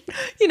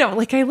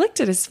 I looked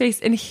at his face,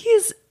 and he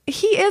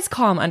is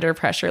calm under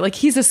pressure. Like,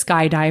 he's a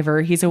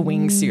skydiver. He's a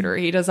wingsuiter.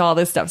 He does all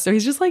this stuff. So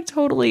he's just like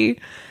totally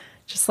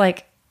just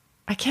like,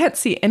 I can't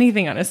see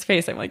anything on his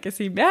face. I'm like, is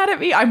he mad at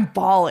me? I'm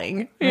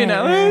bawling, you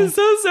know, I'm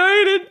so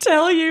sorry to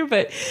tell you.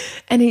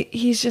 And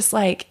he's just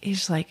like,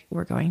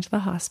 we're going to the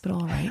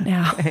hospital right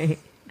now.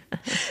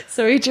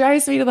 So he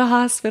drives me to the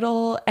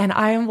hospital, and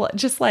I'm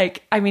just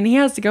like, I mean, he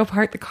has to go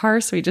park the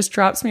car. So he just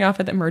drops me off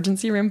at the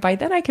emergency room. By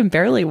then I can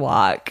barely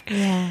walk.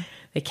 Yeah.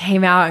 They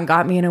came out and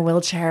got me in a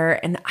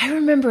wheelchair. And I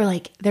remember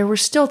like there were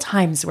still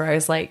times where I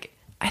was like,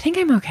 I think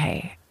I'm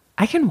okay.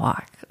 I can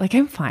walk. Like,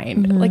 I'm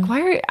fine. Like,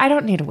 I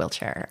don't need a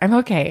wheelchair. I'm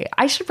okay.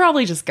 I should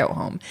probably just go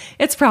home.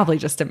 It's probably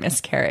just a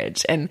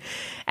miscarriage. And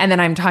then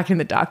I'm talking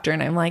to the doctor,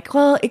 and I'm like,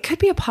 well, it could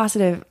be a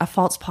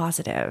false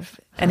positive.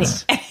 And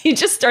he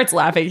just starts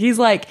laughing. He's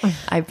like,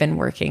 I've been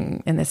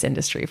working in this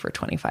industry for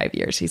 25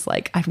 years. He's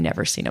like, I've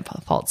never seen a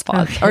false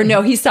positive. Okay. Or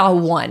no, he saw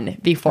one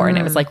before, and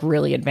it was like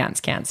really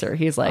advanced cancer.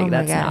 He's like,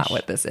 that's not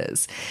what this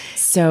is.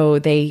 So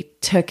they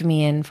took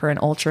me in for an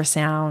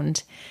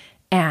ultrasound,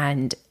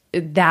 and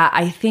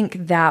I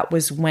think that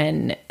was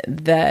when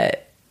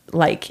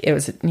it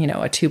was, you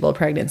know, a tubal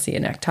pregnancy,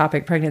 an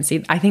ectopic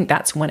pregnancy. I think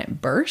that's when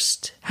it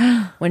burst,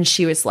 when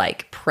she was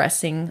like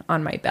pressing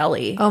on my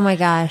belly. Oh my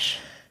gosh.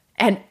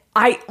 And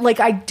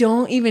I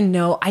don't even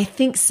know. I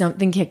think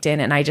something kicked in,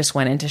 and I just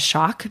went into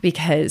shock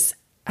because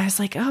I was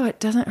like, oh,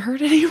 it doesn't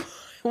hurt anymore.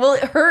 Well,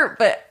 it hurt,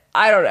 but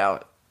I don't know.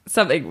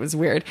 Something was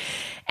weird.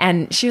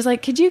 And she was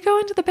like, could you go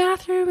into the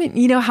bathroom? And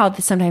you know how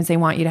sometimes they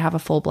want you to have a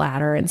full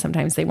bladder, and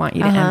sometimes they want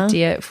you to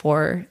empty it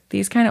for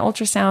these kind of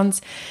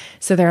ultrasounds.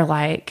 So they're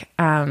like,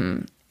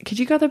 could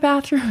you go to the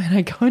bathroom? And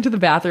I go into the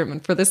bathroom,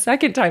 and for the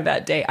second time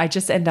that day, I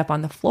just end up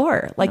on the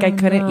floor. Like, I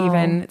couldn't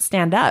even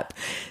stand up.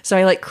 So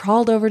I like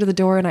crawled over to the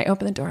door, and I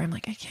opened the door. I'm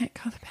like, I can't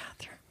go to the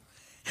bathroom.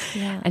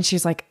 Yeah. And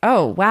she's like,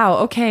 oh, wow,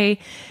 okay.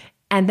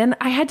 And then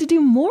I had to do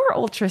more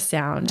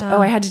ultrasound.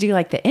 I had to do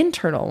like the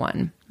internal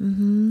one.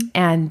 Mm-hmm.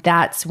 And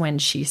that's when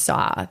she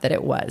saw that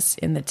it was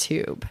in the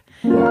tube.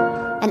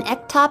 An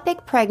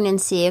ectopic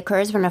pregnancy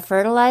occurs when a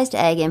fertilized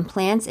egg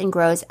implants and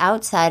grows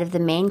outside of the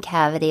main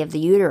cavity of the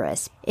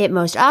uterus. It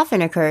most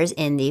often occurs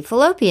in the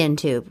fallopian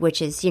tube,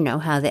 which is, you know,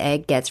 how the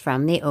egg gets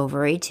from the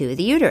ovary to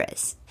the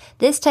uterus.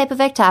 This type of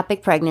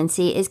ectopic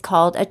pregnancy is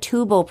called a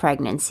tubal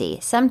pregnancy.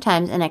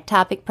 Sometimes an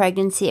ectopic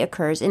pregnancy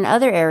occurs in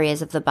other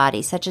areas of the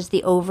body, such as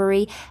the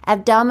ovary,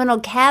 abdominal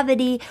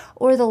cavity,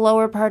 or the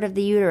lower part of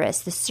the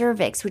uterus, the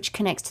cervix, which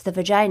connects to the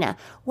vagina.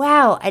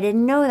 Wow, I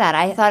didn't know that.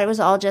 I thought it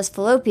was all just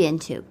fallopian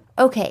tube.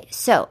 Okay,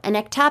 so an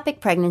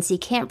ectopic pregnancy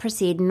can't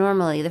proceed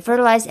normally. The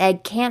fertilized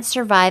egg can't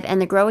survive, and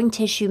the growing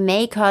tissue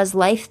may cause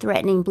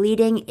life-threatening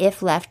bleeding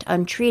if left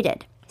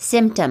untreated.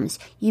 Symptoms.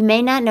 You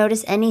may not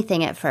notice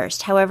anything at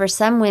first. However,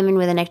 some women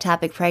with an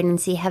ectopic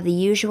pregnancy have the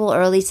usual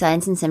early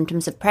signs and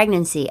symptoms of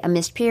pregnancy: a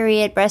missed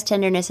period, breast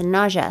tenderness, and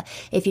nausea.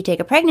 If you take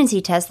a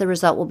pregnancy test, the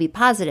result will be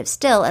positive.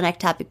 Still, an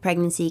ectopic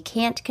pregnancy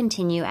can't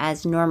continue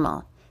as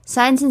normal.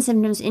 Signs and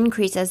symptoms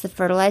increase as the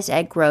fertilized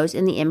egg grows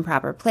in the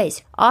improper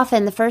place.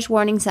 Often, the first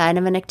warning sign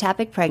of an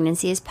ectopic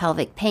pregnancy is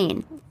pelvic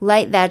pain.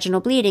 Light vaginal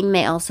bleeding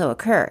may also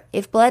occur.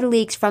 If blood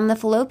leaks from the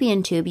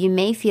fallopian tube, you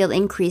may feel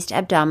increased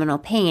abdominal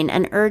pain,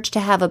 an urge to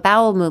have a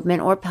bowel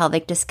movement, or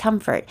pelvic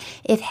discomfort.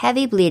 If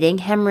heavy bleeding,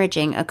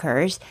 hemorrhaging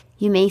occurs,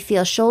 you may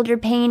feel shoulder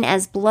pain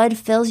as blood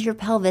fills your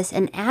pelvis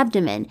and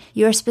abdomen.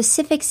 Your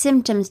specific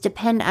symptoms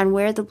depend on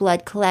where the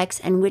blood collects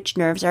and which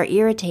nerves are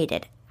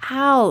irritated.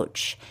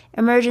 Ouch.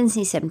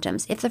 Emergency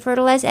symptoms. If the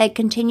fertilized egg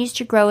continues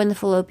to grow in the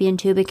fallopian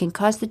tube, it can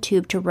cause the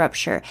tube to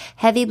rupture.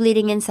 Heavy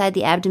bleeding inside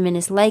the abdomen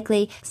is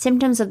likely.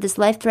 Symptoms of this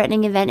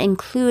life-threatening event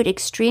include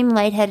extreme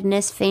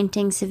lightheadedness,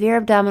 fainting, severe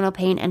abdominal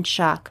pain, and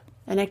shock.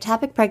 An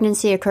ectopic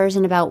pregnancy occurs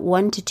in about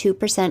 1 to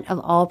 2% of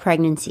all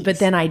pregnancies. But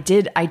then I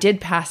did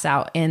pass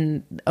out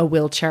in a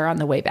wheelchair on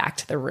the way back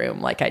to the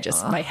room. Like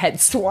my head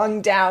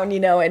swung down,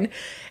 and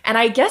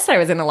I guess I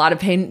was in a lot of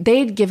pain.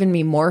 They'd given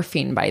me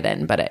morphine by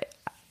then, but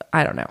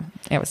I don't know.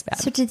 It was bad.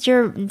 So did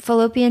your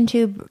fallopian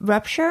tube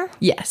rupture?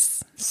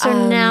 Yes.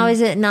 So now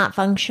is it not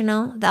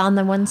functional on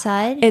the one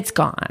side? It's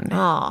gone.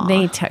 Aw.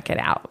 They took it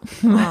out.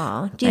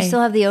 Oh, do you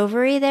still have the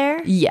ovary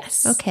there?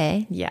 Yes.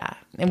 Okay. Yeah.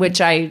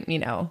 Which I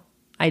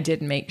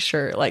did make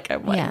sure, like,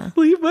 I'm like, Yeah.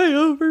 leave my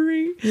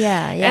ovary.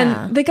 Yeah,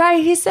 yeah. And the guy,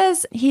 he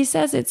says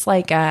it's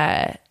like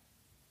a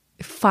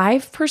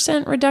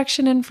 5%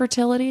 reduction in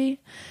fertility.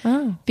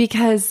 Oh.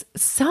 Because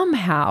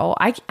somehow,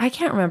 I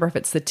can't remember if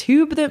it's the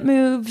tube that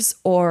moves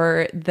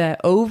or the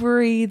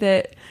ovary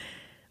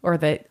or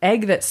the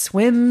egg that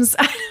swims.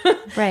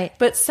 Right.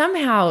 But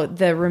somehow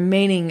the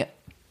remaining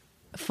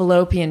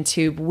fallopian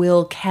tube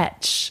will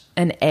catch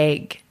an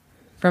egg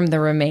from the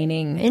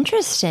remaining.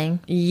 Interesting.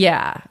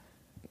 Yeah.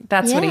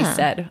 That's what he Yeah.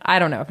 said. I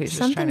don't know if he's just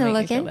Something trying to to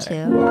make me look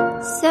feel into.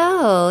 better.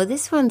 So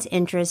this one's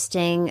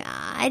interesting.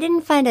 I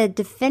didn't find a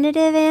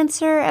definitive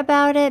answer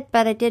about it,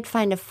 but I did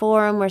find a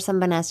forum where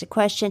someone asked a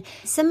question.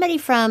 Somebody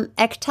from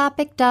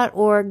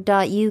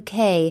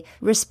ectopic.org.uk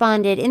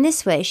responded in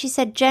this way. She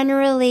said,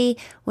 generally,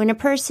 when a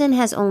person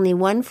has only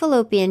one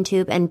fallopian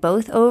tube and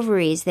both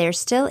ovaries, they are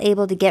still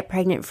able to get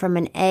pregnant from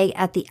an egg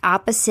at the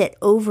opposite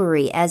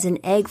ovary, as an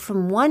egg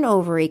from one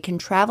ovary can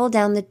travel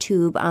down the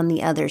tube on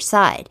the other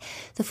side.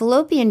 The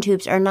fallopian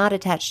tubes are not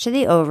attached to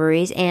the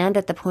ovaries, and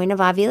at the point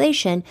of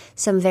ovulation,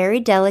 some very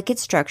delicate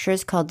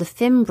structures called the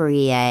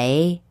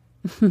fimbriae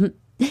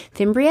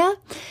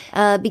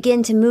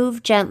begin to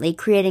move gently,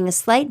 creating a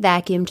slight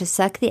vacuum to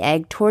suck the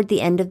egg toward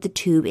the end of the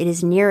tube it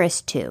is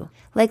nearest to,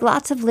 like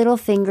lots of little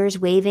fingers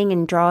waving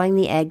and drawing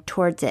the egg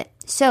towards it.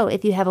 So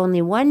if you have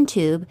only one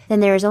tube, then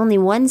there is only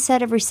one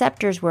set of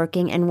receptors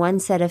working and one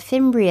set of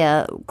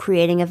fimbria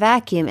creating a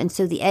vacuum, and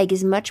so the egg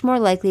is much more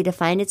likely to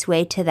find its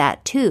way to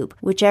that tube,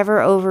 whichever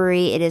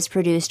ovary it is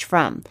produced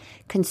from.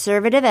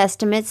 Conservative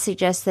estimates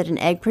suggest that an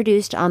egg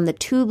produced on the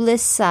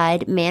tubeless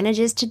side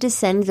manages to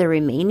descend the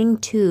remaining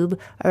tube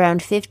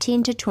around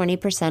 15 to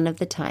 20% of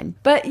the time.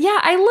 But yeah,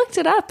 I looked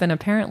it up and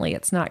apparently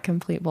it's not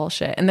complete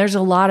bullshit. And there's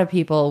a lot of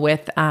people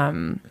with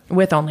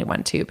only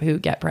one tube who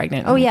get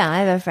pregnant. Oh yeah, I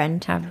have a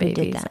friend have who babies.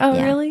 did that. Oh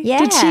Yeah. really? Yeah.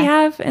 Did she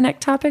have an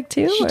ectopic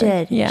too? She or-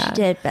 did. Yeah. She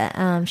did,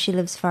 but she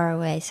lives far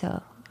away,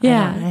 so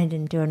Yeah. I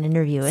didn't do an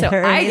interview with So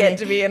her. or I get anything.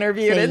 to be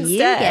interviewed So instead. You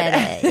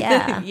get it,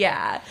 yeah.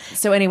 Yeah.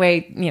 So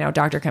anyway,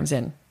 doctor comes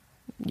in.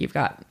 You've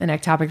got an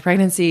ectopic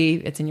pregnancy.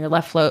 It's in your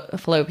left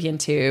fallopian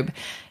tube.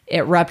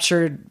 It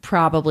ruptured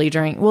probably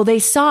they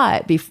saw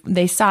it.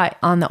 They saw it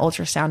on the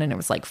ultrasound, and it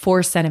was like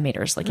 4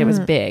 centimeters. Like it was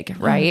big,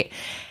 right?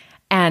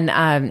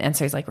 And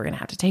so he's like, we're gonna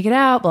have to take it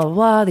out. Blah blah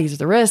blah. These are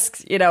the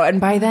risks,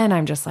 And by then,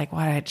 I'm just like,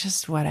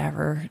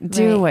 whatever.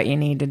 Do Right. what you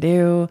need to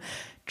do.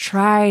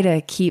 Try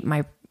to keep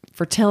my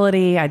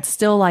fertility. I'd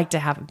still like to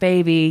have a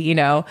baby,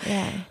 Yeah.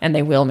 And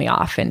they wheel me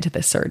off into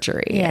the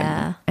surgery.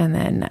 Yeah. And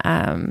then,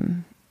 I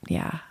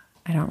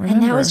don't remember.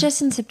 And that was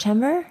just in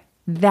September?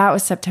 That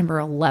was September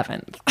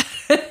 11th.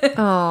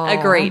 Oh. A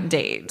great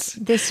date.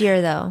 This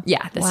year, though?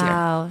 Yeah, this year.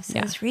 Wow, so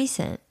Yeah. it's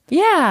recent.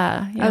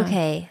 Yeah.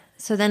 Okay,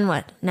 so then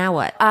what? Now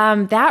what?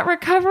 That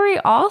recovery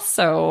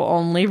also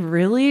only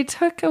really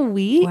took a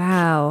week.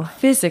 Wow.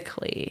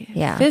 Physically.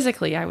 Yeah.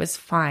 Physically, I was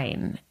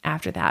fine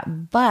after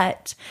that.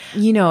 But,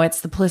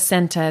 it's the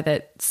placenta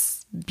that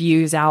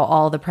spews out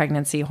all the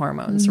pregnancy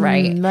hormones,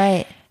 right?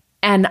 Right.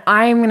 And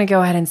I'm going to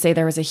go ahead and say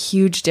there was a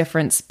huge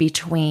difference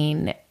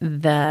between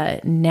the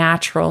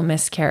natural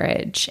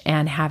miscarriage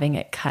and having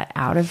it cut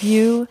out of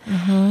you,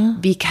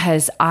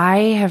 because I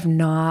have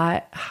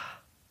not,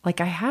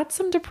 I had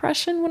some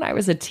depression when I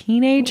was a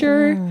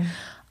teenager.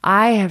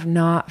 I have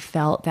not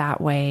felt that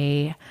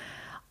way.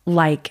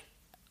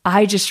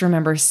 I just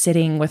remember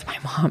sitting with my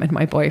mom and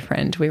my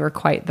boyfriend. We were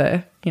quite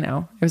it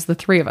was the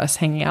three of us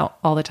hanging out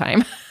all the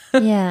time.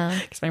 Yeah.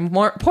 Because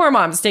my poor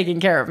mom's taking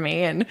care of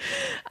me. And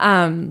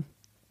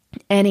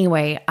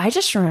anyway, I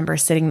just remember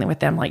sitting with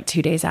them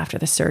 2 days after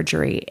the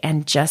surgery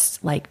and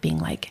just being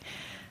like,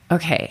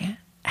 okay,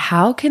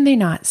 how can they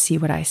not see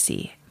what I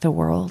see? The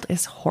world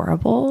is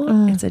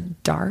horrible. It's a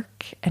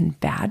dark and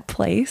bad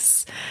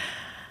place.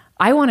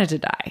 I wanted to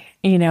die,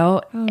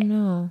 Oh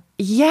no.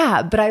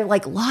 Yeah, but I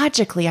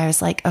logically, I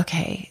was like,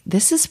 okay,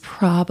 this is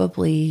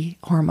probably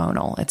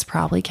hormonal. It's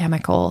probably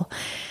chemical.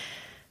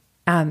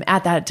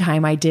 At that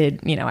time I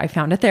did, I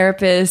found a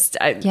therapist.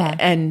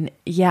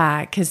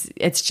 Because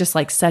it's just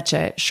such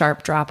a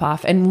sharp drop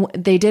off. And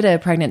they did a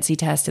pregnancy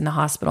test in the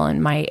hospital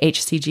and my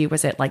HCG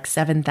was at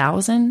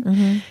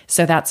 7,000.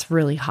 So that's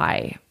really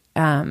high.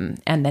 And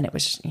then it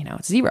was,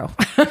 0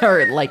 or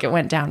it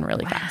went down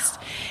really fast.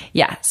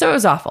 Yeah. So it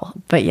was awful.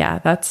 But yeah,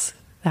 that's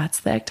the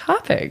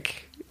ectopic.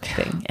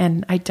 thing.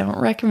 And I don't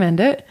recommend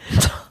it.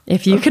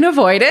 If you can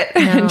avoid it,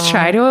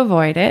 try to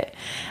avoid it.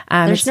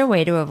 There's no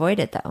way to avoid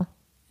it, though.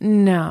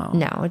 No.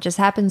 No, it just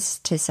happens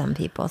to some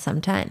people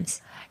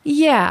sometimes.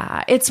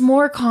 Yeah, it's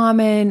more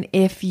common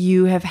if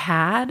you have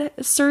had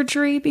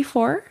surgery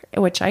before,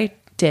 which I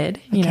did,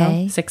 you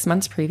know, 6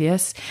 months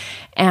previous.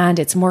 And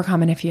it's more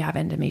common if you have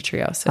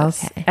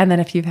endometriosis. Okay. And then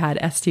if you've had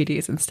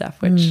STDs and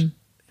stuff, which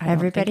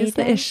everybody is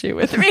the issue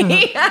with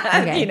me.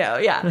 You know,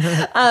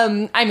 yeah.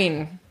 I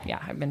mean,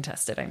 yeah, I've been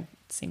tested. I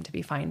seem to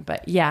be fine.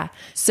 But yeah.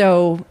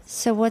 So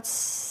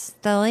what's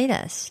the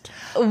latest?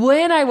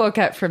 When I woke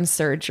up from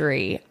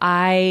surgery,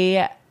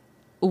 I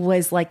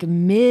was like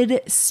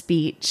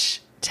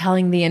mid-speech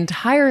telling the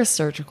entire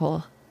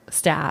surgical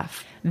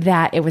staff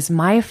that it was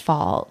my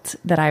fault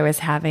that I was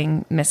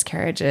having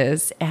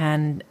miscarriages,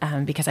 and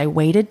because I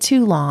waited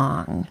too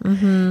long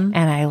and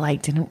I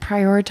like didn't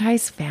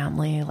prioritize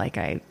family. Like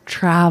I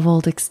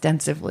traveled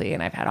extensively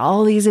and I've had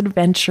all these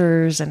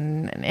adventures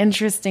and an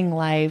interesting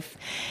life.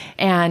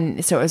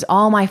 And so it was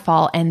all my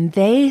fault. And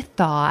they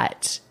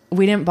thought,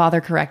 we didn't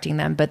bother correcting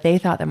them, but they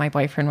thought that my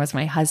boyfriend was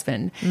my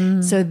husband.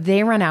 So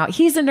they run out.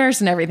 He's a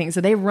nurse and everything.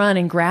 So they run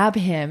and grab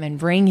him and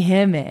bring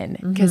him in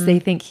because they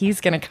think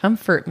he's going to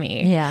comfort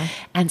me. Yeah.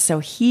 And so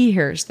he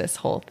hears this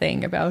whole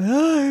thing about,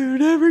 I'm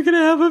never going to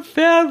have a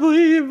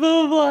family,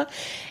 blah, blah.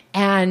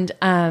 And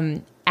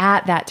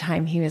at that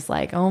time, he was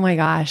like, oh my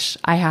gosh,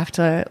 I have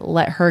to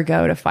let her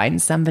go to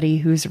find somebody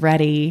who's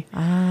ready.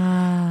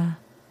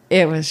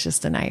 It was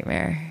just a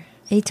nightmare.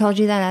 He told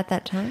you that at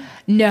that time?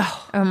 No.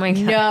 Oh my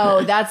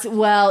God.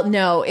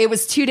 No, it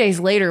was 2 days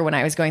later when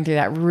I was going through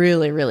that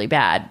really, really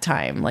bad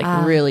time,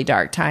 like really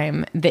dark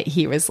time, that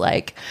he was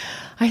like,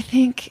 I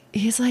think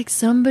he's like,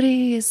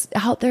 somebody is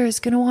out there is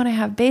going to want to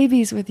have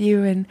babies with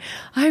you. And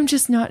I'm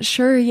just not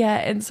sure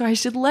yet. And so I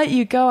should let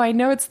you go. I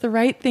know it's the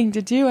right thing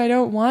to do. I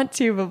don't want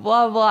to, but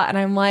blah, blah. And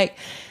I'm like,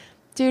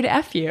 dude,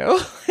 F you.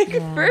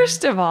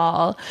 First of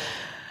all,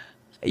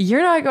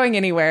 you're not going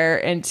anywhere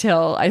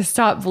until I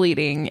stop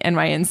bleeding and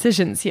my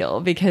incisions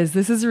heal, because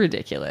this is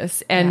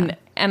ridiculous. And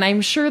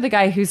I'm sure the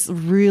guy who's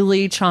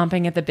really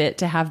chomping at the bit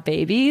to have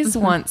babies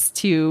wants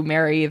to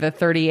marry the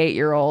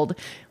 38-year-old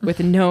with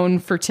known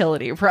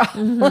fertility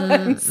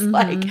problems.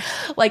 Like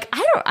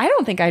I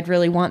don't think I'd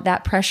really want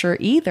that pressure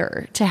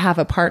either, to have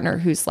a partner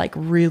who's like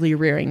really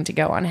rearing to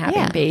go on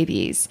having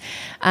babies.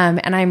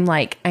 And I'm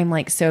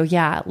like, so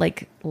yeah,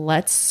 like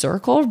let's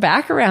circle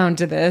back around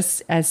to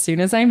this as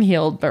soon as I'm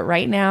healed. But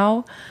right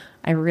now,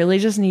 I really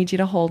just need you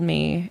to hold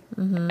me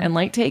and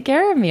like take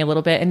care of me a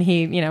little bit. And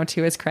he, you know,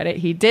 to his credit,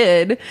 he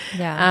did.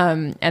 Yeah.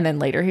 And then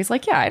later he's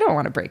like, yeah, I don't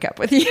want to break up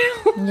with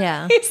you.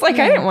 Yeah. He's like,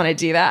 I didn't want to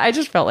do that. I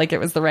just felt like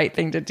it was the right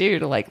thing to do,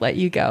 to like let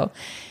you go.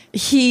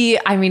 He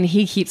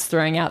keeps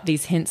throwing out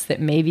these hints that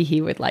maybe he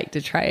would like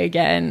to try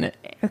again.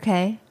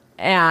 Okay.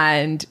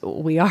 And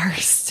we are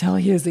still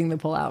using the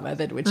pull-out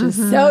method, which is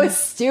so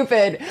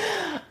stupid.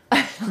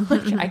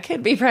 Like, I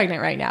could be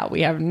pregnant right now.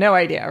 We have no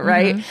idea,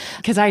 right?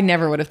 Because I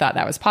never would have thought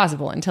that was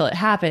possible until it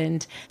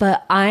happened.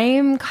 But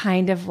I'm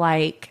kind of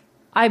like,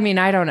 I mean,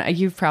 I don't know.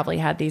 You've probably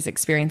had these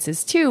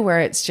experiences too, where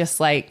it's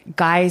just like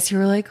guys who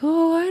are like,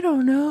 oh, I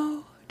don't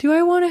know. Do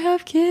I want to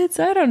have kids?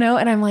 I don't know.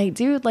 And I'm like,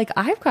 dude, like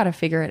I've got to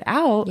figure it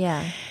out.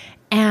 Yeah.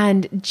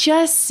 And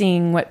just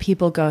seeing what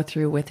people go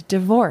through with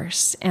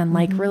divorce and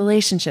like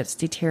relationships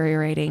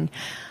deteriorating,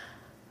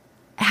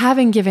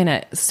 having given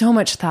it so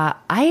much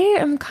thought, I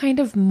am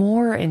kind of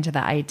more into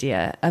the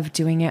idea of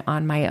doing it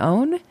on my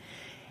own.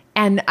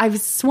 And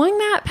I've swung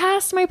that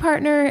past my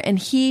partner, and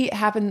he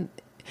happened,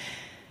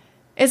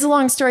 it's a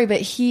long story,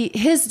 but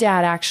his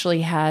dad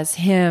actually has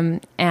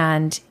him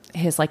and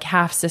his like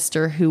half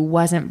sister who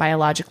wasn't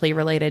biologically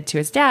related to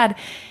his dad.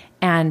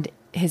 And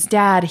his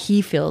dad,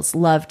 he feels,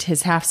 loved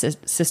his half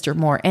sister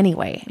more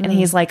anyway. And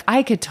he's like,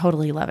 I could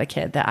totally love a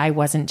kid that I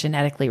wasn't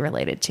genetically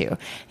related to.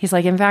 He's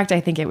like, in fact,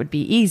 I think it would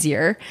be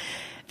easier.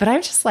 But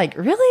I'm just like,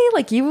 really?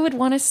 Like you would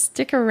want to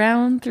stick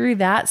around through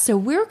that? So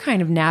we're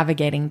kind of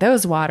navigating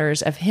those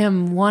waters of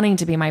him wanting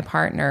to be my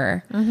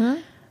partner.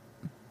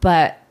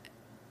 But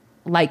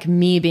like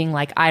me being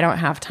like, I don't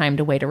have time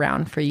to wait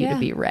around for you to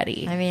be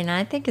ready. I mean,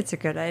 I think it's a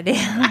good idea.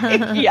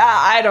 Yeah,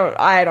 I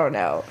don't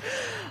know.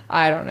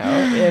 I don't know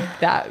if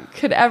that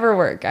could ever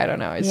work. I don't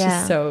know. It's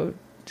just so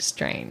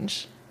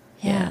strange.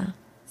 Yeah.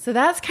 So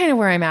that's kind of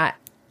where I'm at.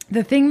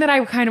 The thing that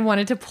I kind of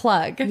wanted to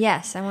plug.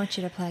 Yes, I want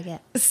you to plug it.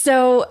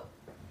 So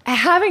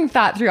having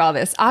thought through all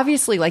this,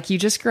 obviously, like you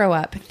just grow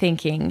up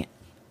thinking,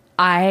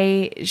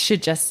 I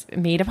should just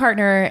meet a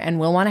partner and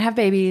we'll want to have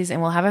babies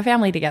and we'll have a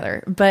family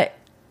together. But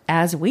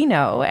as we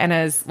know, and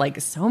as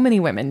like so many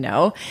women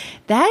know,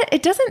 that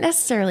it doesn't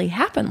necessarily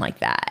happen like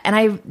that. And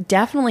I've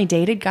definitely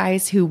dated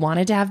guys who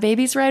wanted to have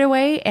babies right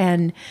away,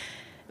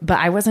 but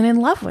I wasn't in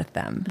love with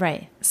them.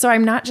 Right. So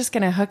I'm not just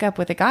going to hook up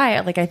with a guy.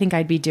 Like I think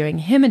I'd be doing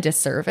him a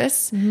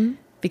disservice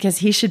because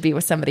he should be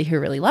with somebody who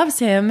really loves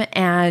him.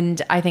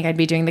 And I think I'd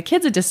be doing the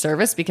kids a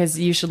disservice because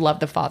you should love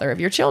the father of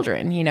your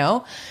children, you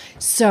know?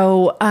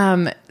 So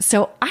I'm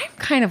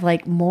kind of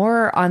like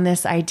more on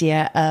this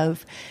idea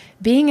of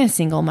being a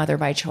single mother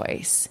by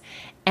choice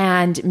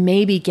and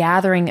maybe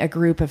gathering a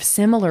group of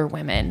similar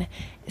women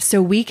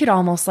so we could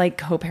almost like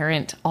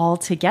co-parent all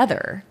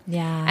together.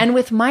 Yeah. And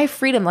with my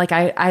freedom, like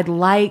I'd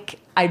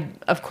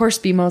of course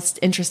be most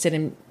interested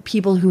in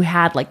people who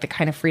had like the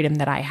kind of freedom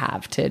that I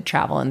have to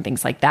travel and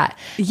things like that.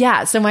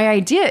 Yeah. So my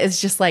idea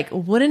is just like,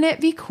 wouldn't it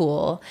be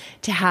cool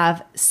to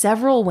have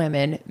several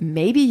women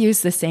maybe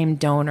use the same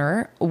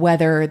donor,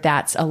 whether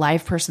that's a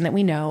live person that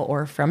we know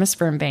or from a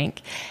sperm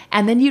bank,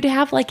 and then you'd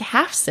have like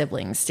half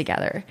siblings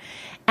together.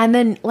 And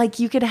then like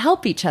you could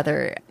help each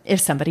other.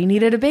 If somebody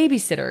needed a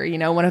babysitter, you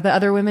know, one of the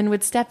other women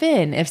would step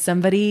in. If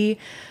somebody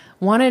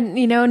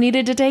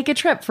needed to take a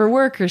trip for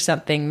work or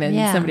something,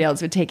 then somebody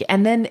else would take it.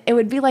 And then it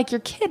would be like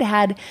your kid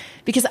had,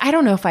 because I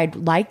don't know if I'd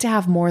like to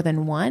have more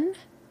than one,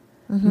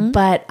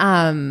 but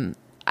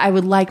I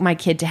would like my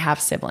kid to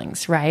have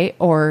siblings, right?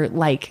 Or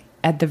like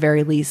at the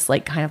very least,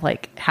 like kind of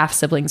like half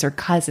siblings or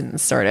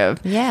cousins sort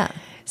of. Yeah.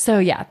 So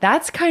yeah,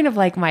 that's kind of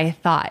like my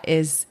thought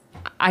is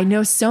I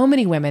know so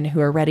many women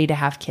who are ready to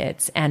have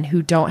kids and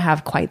who don't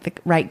have quite the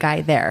right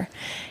guy there.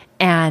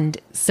 And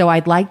so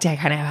I'd like to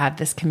kind of have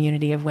this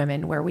community of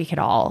women where we could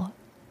all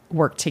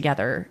work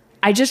together.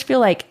 I just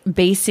feel like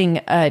basing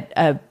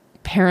a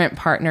parent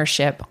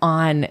partnership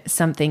on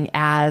something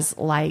as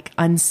like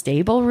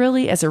unstable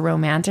really as a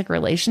romantic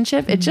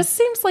relationship, it just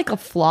seems like a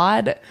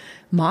flawed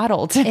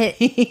model to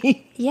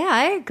me. Yeah,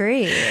 I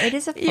agree. It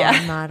is a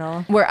fun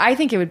model. Where I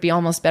think it would be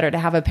almost better to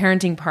have a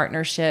parenting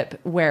partnership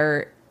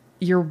where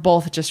you're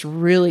both just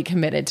really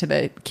committed to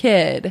the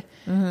kid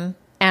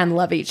and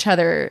love each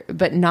other,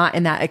 but not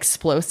in that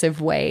explosive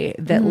way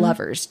that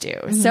lovers do.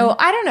 So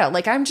I don't know,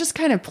 like I'm just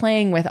kind of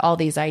playing with all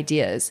these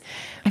ideas.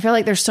 I feel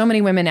like there's so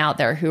many women out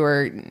there who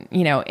are,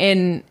 you know,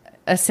 in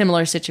a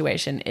similar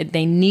situation.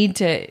 They need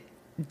to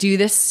do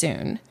this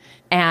soon.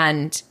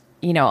 And,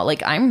 you know,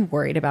 like I'm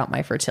worried about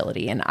my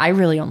fertility and I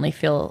really only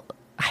feel,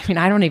 I mean,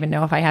 I don't even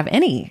know if I have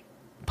any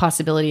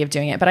possibility of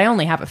doing it, but I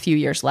only have a few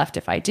years left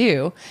if I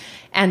do.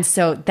 And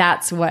so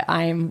that's what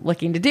I'm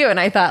looking to do. And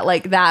I thought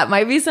like that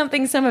might be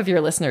something some of your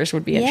listeners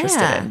would be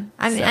interested in.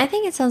 I mean, I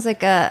think it sounds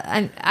like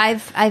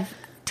I've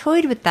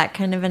toyed with that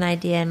kind of an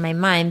idea in my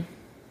mind,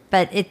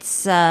 but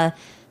it's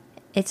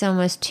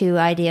almost too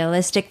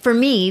idealistic for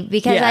me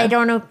because I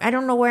don't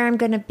know where I'm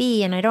going to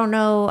be, and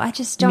I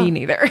just don't. Me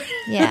neither.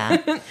 Yeah.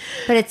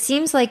 But it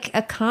seems like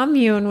a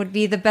commune would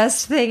be the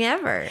best thing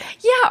ever.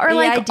 Yeah, or the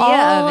like idea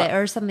all of it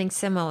or something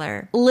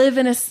similar. live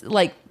in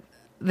like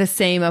the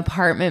same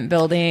apartment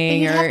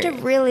building. You or have to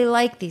really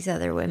like these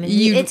other women.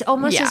 You- It's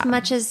almost yeah. as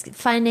much as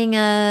finding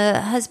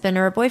a husband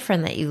or a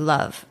boyfriend that you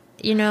love.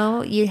 You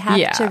know, you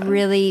have to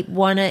really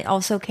want to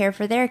also care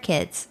for their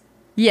kids.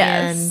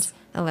 Yes. And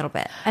a little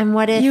bit. And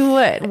what if You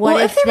would. What Well,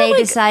 if if they were, they like-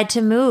 decide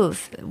to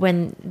move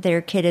when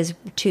their kid is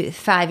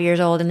 5 years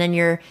old, and then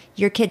your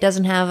kid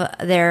doesn't have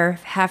their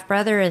half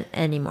brother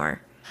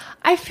anymore?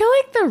 I feel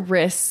like the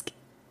risk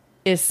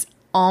is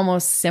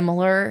almost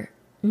similar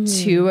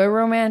to a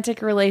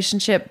romantic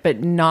relationship,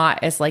 but not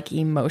as like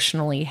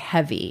emotionally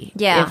heavy.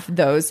 Yeah.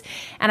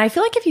 And I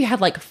feel like if you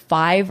had like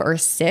 5 or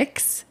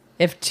 6,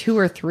 if 2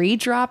 or 3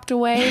 dropped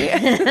away,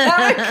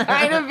 that would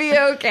kind of be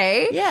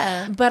okay.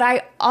 Yeah. But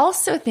I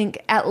also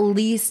think at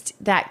least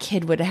that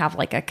kid would have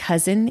like a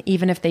cousin,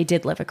 even if they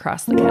did live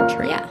across the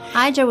country. Yeah.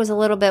 Ija was a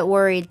little bit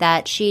worried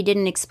that she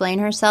didn't explain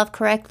herself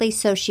correctly,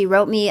 so she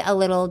wrote me a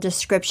little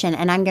description,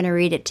 and I'm going to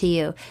read it to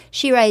you.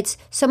 She writes,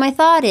 "So my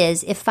thought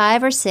is, if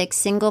 5 or 6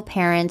 single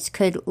parents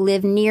could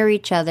live near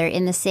each other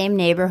in the same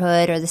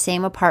neighborhood or the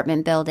same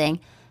apartment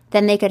building,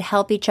 then they could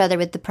help each other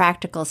with the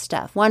practical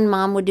stuff. One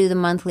mom would do the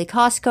monthly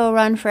Costco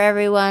run for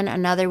everyone,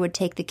 another would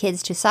take the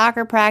kids to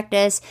soccer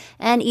practice,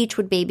 and each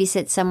would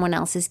babysit someone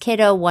else's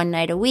kiddo one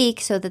night a week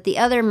so that the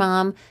other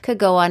mom could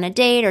go on a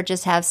date or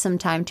just have some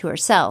time to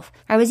herself.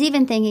 I was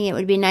even thinking it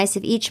would be nice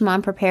if each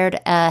mom prepared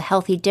a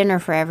healthy dinner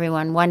for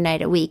everyone one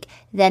night a week.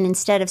 Then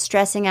instead of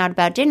stressing out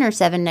about dinner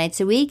 7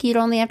 nights a week, you'd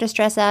only have to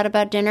stress out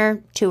about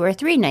dinner 2 or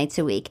 3 nights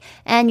a week,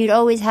 and you'd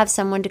always have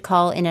someone to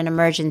call in an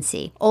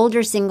emergency.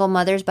 Older single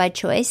mothers by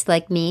choice,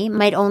 like me,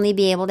 might only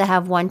be able to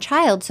have one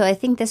child, so I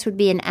think this would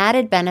be an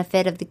added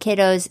benefit of the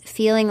kiddos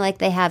feeling like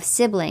they have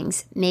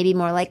siblings, maybe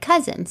more like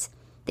cousins.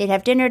 They'd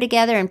have dinner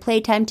together and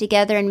playtime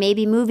together and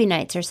maybe movie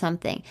nights or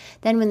something.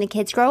 Then when the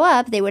kids grow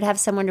up, they would have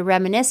someone to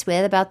reminisce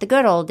with about the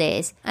good old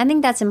days. I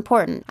think that's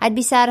important. I'd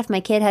be sad if my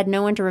kid had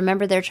no one to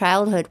remember their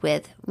childhood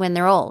with when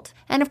they're old.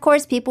 And of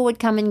course, people would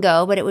come and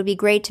go, but it would be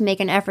great to make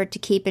an effort to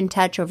keep in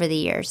touch over the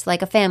years,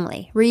 like a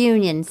family,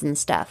 reunions and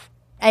stuff.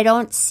 I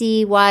don't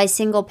see why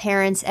single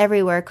parents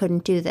everywhere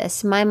couldn't do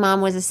this. My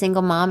mom was a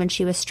single mom and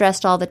she was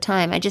stressed all the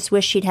time. I just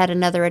wish she'd had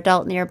another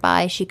adult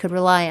nearby she could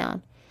rely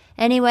on.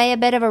 Anyway, a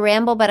bit of a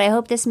ramble, but I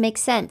hope this makes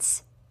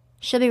sense.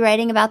 She'll be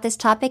writing about this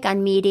topic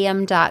on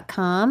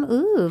Medium.com.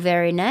 Ooh,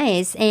 very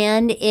nice.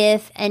 And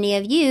if any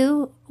of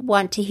you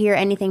want to hear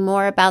anything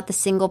more about the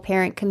single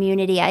parent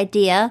community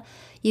idea,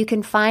 you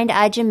can find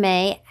Ija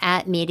May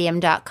at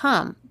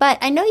Medium.com. But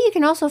I know you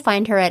can also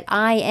find her at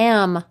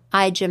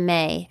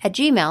IamIjaMay at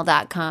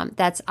gmail.com.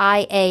 That's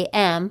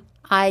IamIJAMEI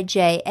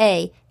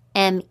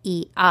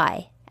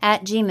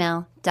at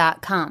gmail.com.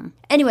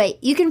 Anyway,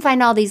 you can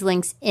find all these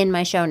links in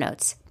my show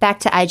notes. Back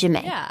to Ija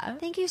May. Yeah.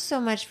 Thank you so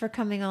much for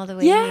coming all the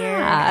way here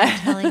and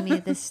telling me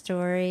this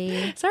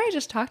story. Sorry, I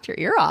just talked your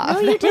ear off.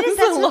 No, you didn't.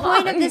 That's the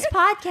point of long. this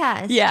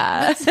podcast.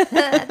 Yeah.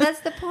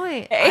 That's the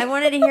point. I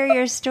wanted to hear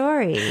your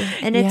story.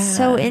 And it's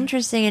so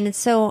interesting and it's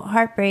so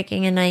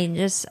heartbreaking. And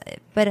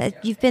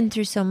but you've been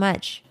through so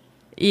much.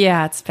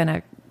 Yeah, it's been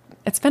a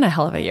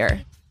hell of a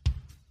year.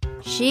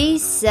 She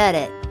said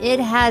it.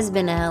 It has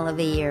been a hell of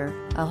a year.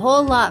 A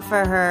whole lot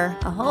for her,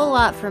 a whole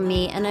lot for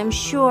me, and I'm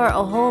sure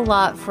a whole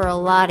lot for a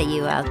lot of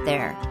you out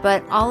there.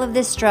 But all of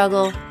this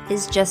struggle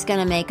is just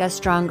going to make us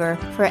stronger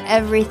for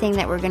everything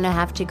that we're going to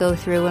have to go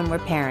through when we're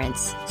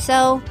parents.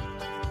 So,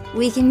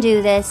 we can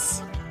do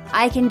this.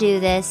 I can do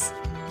this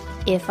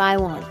if I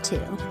want to.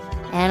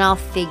 And I'll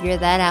figure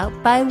that out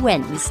by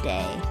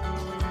Wednesday.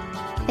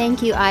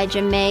 Thank you,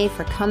 Ija May,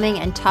 for coming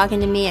and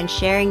talking to me and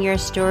sharing your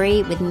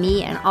story with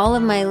me and all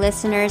of my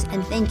listeners.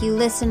 And thank you,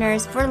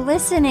 listeners, for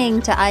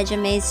listening to Ija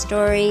May's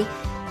story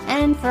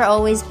and for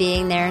always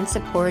being there and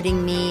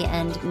supporting me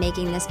and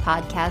making this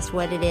podcast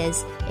what it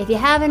is. If you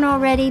haven't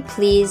already,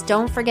 please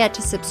don't forget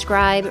to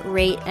subscribe,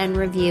 rate, and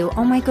review.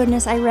 Oh my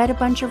goodness, I read a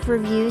bunch of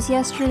reviews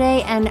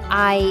yesterday and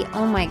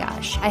oh my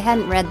gosh, I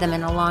hadn't read them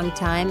in a long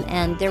time.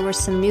 And there were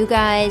some new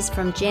guys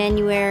from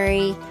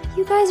January.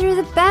 You guys are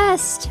the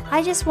best.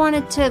 I just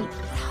wanted to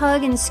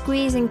hug and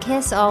squeeze and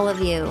kiss all of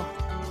you.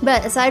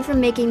 But aside from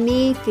making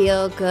me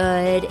feel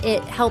good,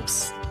 it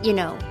helps,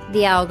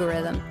 the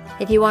algorithm.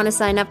 If you want to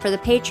sign up for the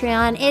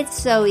Patreon, it's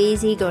so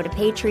easy. Go to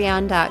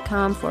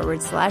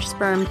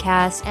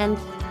patreon.com/spermcast and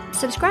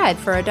subscribe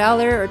for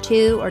 $1 or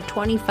 $2 or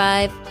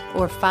 $25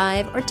 or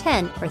 $5 or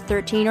 $10 or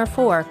 $13 or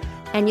 $4.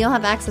 And you'll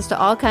have access to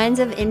all kinds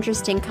of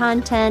interesting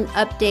content,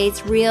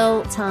 updates,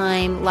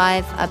 real-time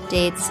live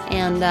updates,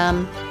 and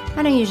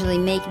I don't usually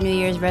make New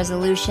Year's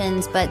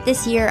resolutions, but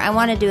this year I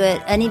want to do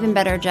an even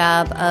better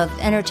job of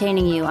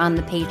entertaining you on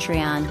the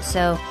Patreon.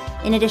 So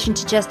in addition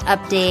to just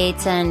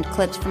updates and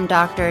clips from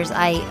doctors,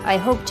 I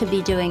hope to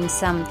be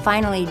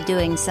finally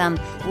doing some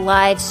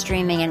live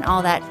streaming and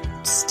all that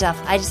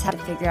stuff. I just have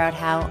to figure out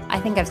how. I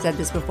think I've said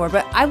this before,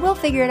 but I will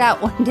figure it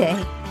out one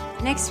day.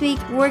 Next week,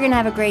 we're going to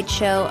have a great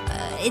show.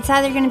 It's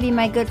either going to be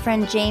my good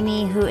friend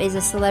Jamie, who is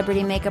a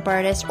celebrity makeup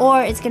artist,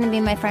 or it's going to be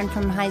my friend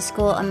from high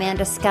school,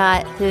 Amanda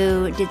Scott,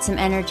 who did some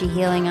energy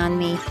healing on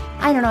me.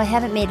 I don't know, I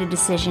haven't made a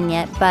decision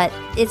yet, but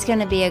it's going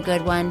to be a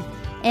good one.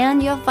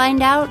 And you'll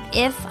find out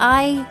if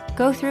I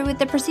go through with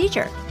the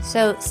procedure.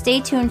 So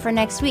stay tuned for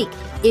next week.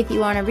 If you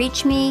want to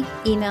reach me,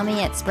 email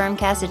me at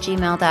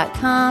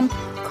spermcast@gmail.com.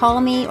 Call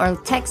me or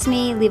text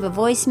me, leave a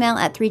voicemail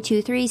at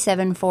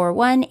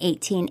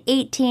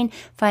 323-741-1818.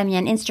 Find me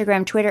on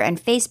Instagram, Twitter,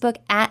 and Facebook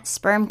at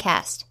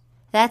Spermcast.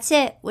 That's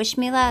it. Wish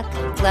me luck.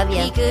 Love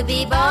you. He could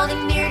be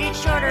balding, bearded,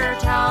 short or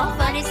tall,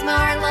 funny,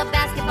 smart, love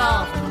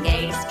basketball, from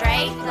gay to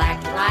straight, black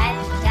to white,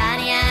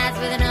 tiny eyes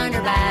with an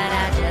underbite.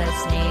 I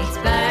just need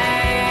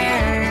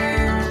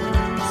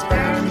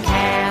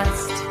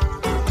Spermcast.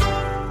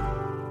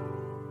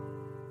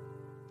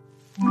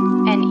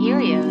 An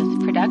Erios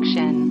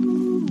production.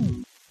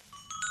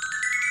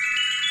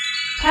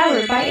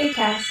 Powered by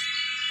Acast.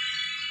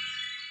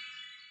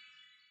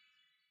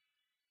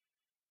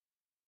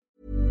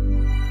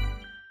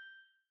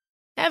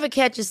 Ever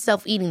catch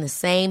yourself eating the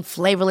same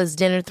flavorless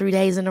dinner 3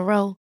 days in a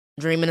row?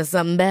 Dreaming of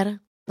something better?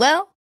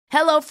 Well,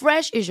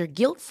 HelloFresh is your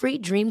guilt-free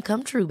dream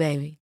come true,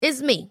 baby.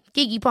 It's me,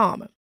 Keke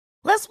Palmer.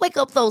 Let's wake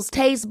up those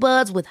taste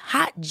buds with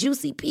hot,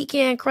 juicy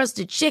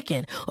pecan-crusted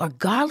chicken or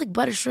garlic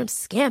butter shrimp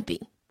scampi.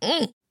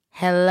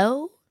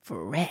 Hello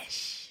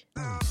Fresh.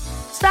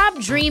 Stop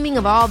dreaming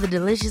of all the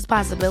delicious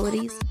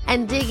possibilities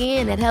and dig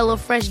in at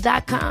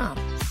HelloFresh.com.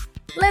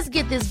 Let's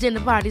get this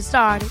dinner party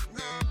started.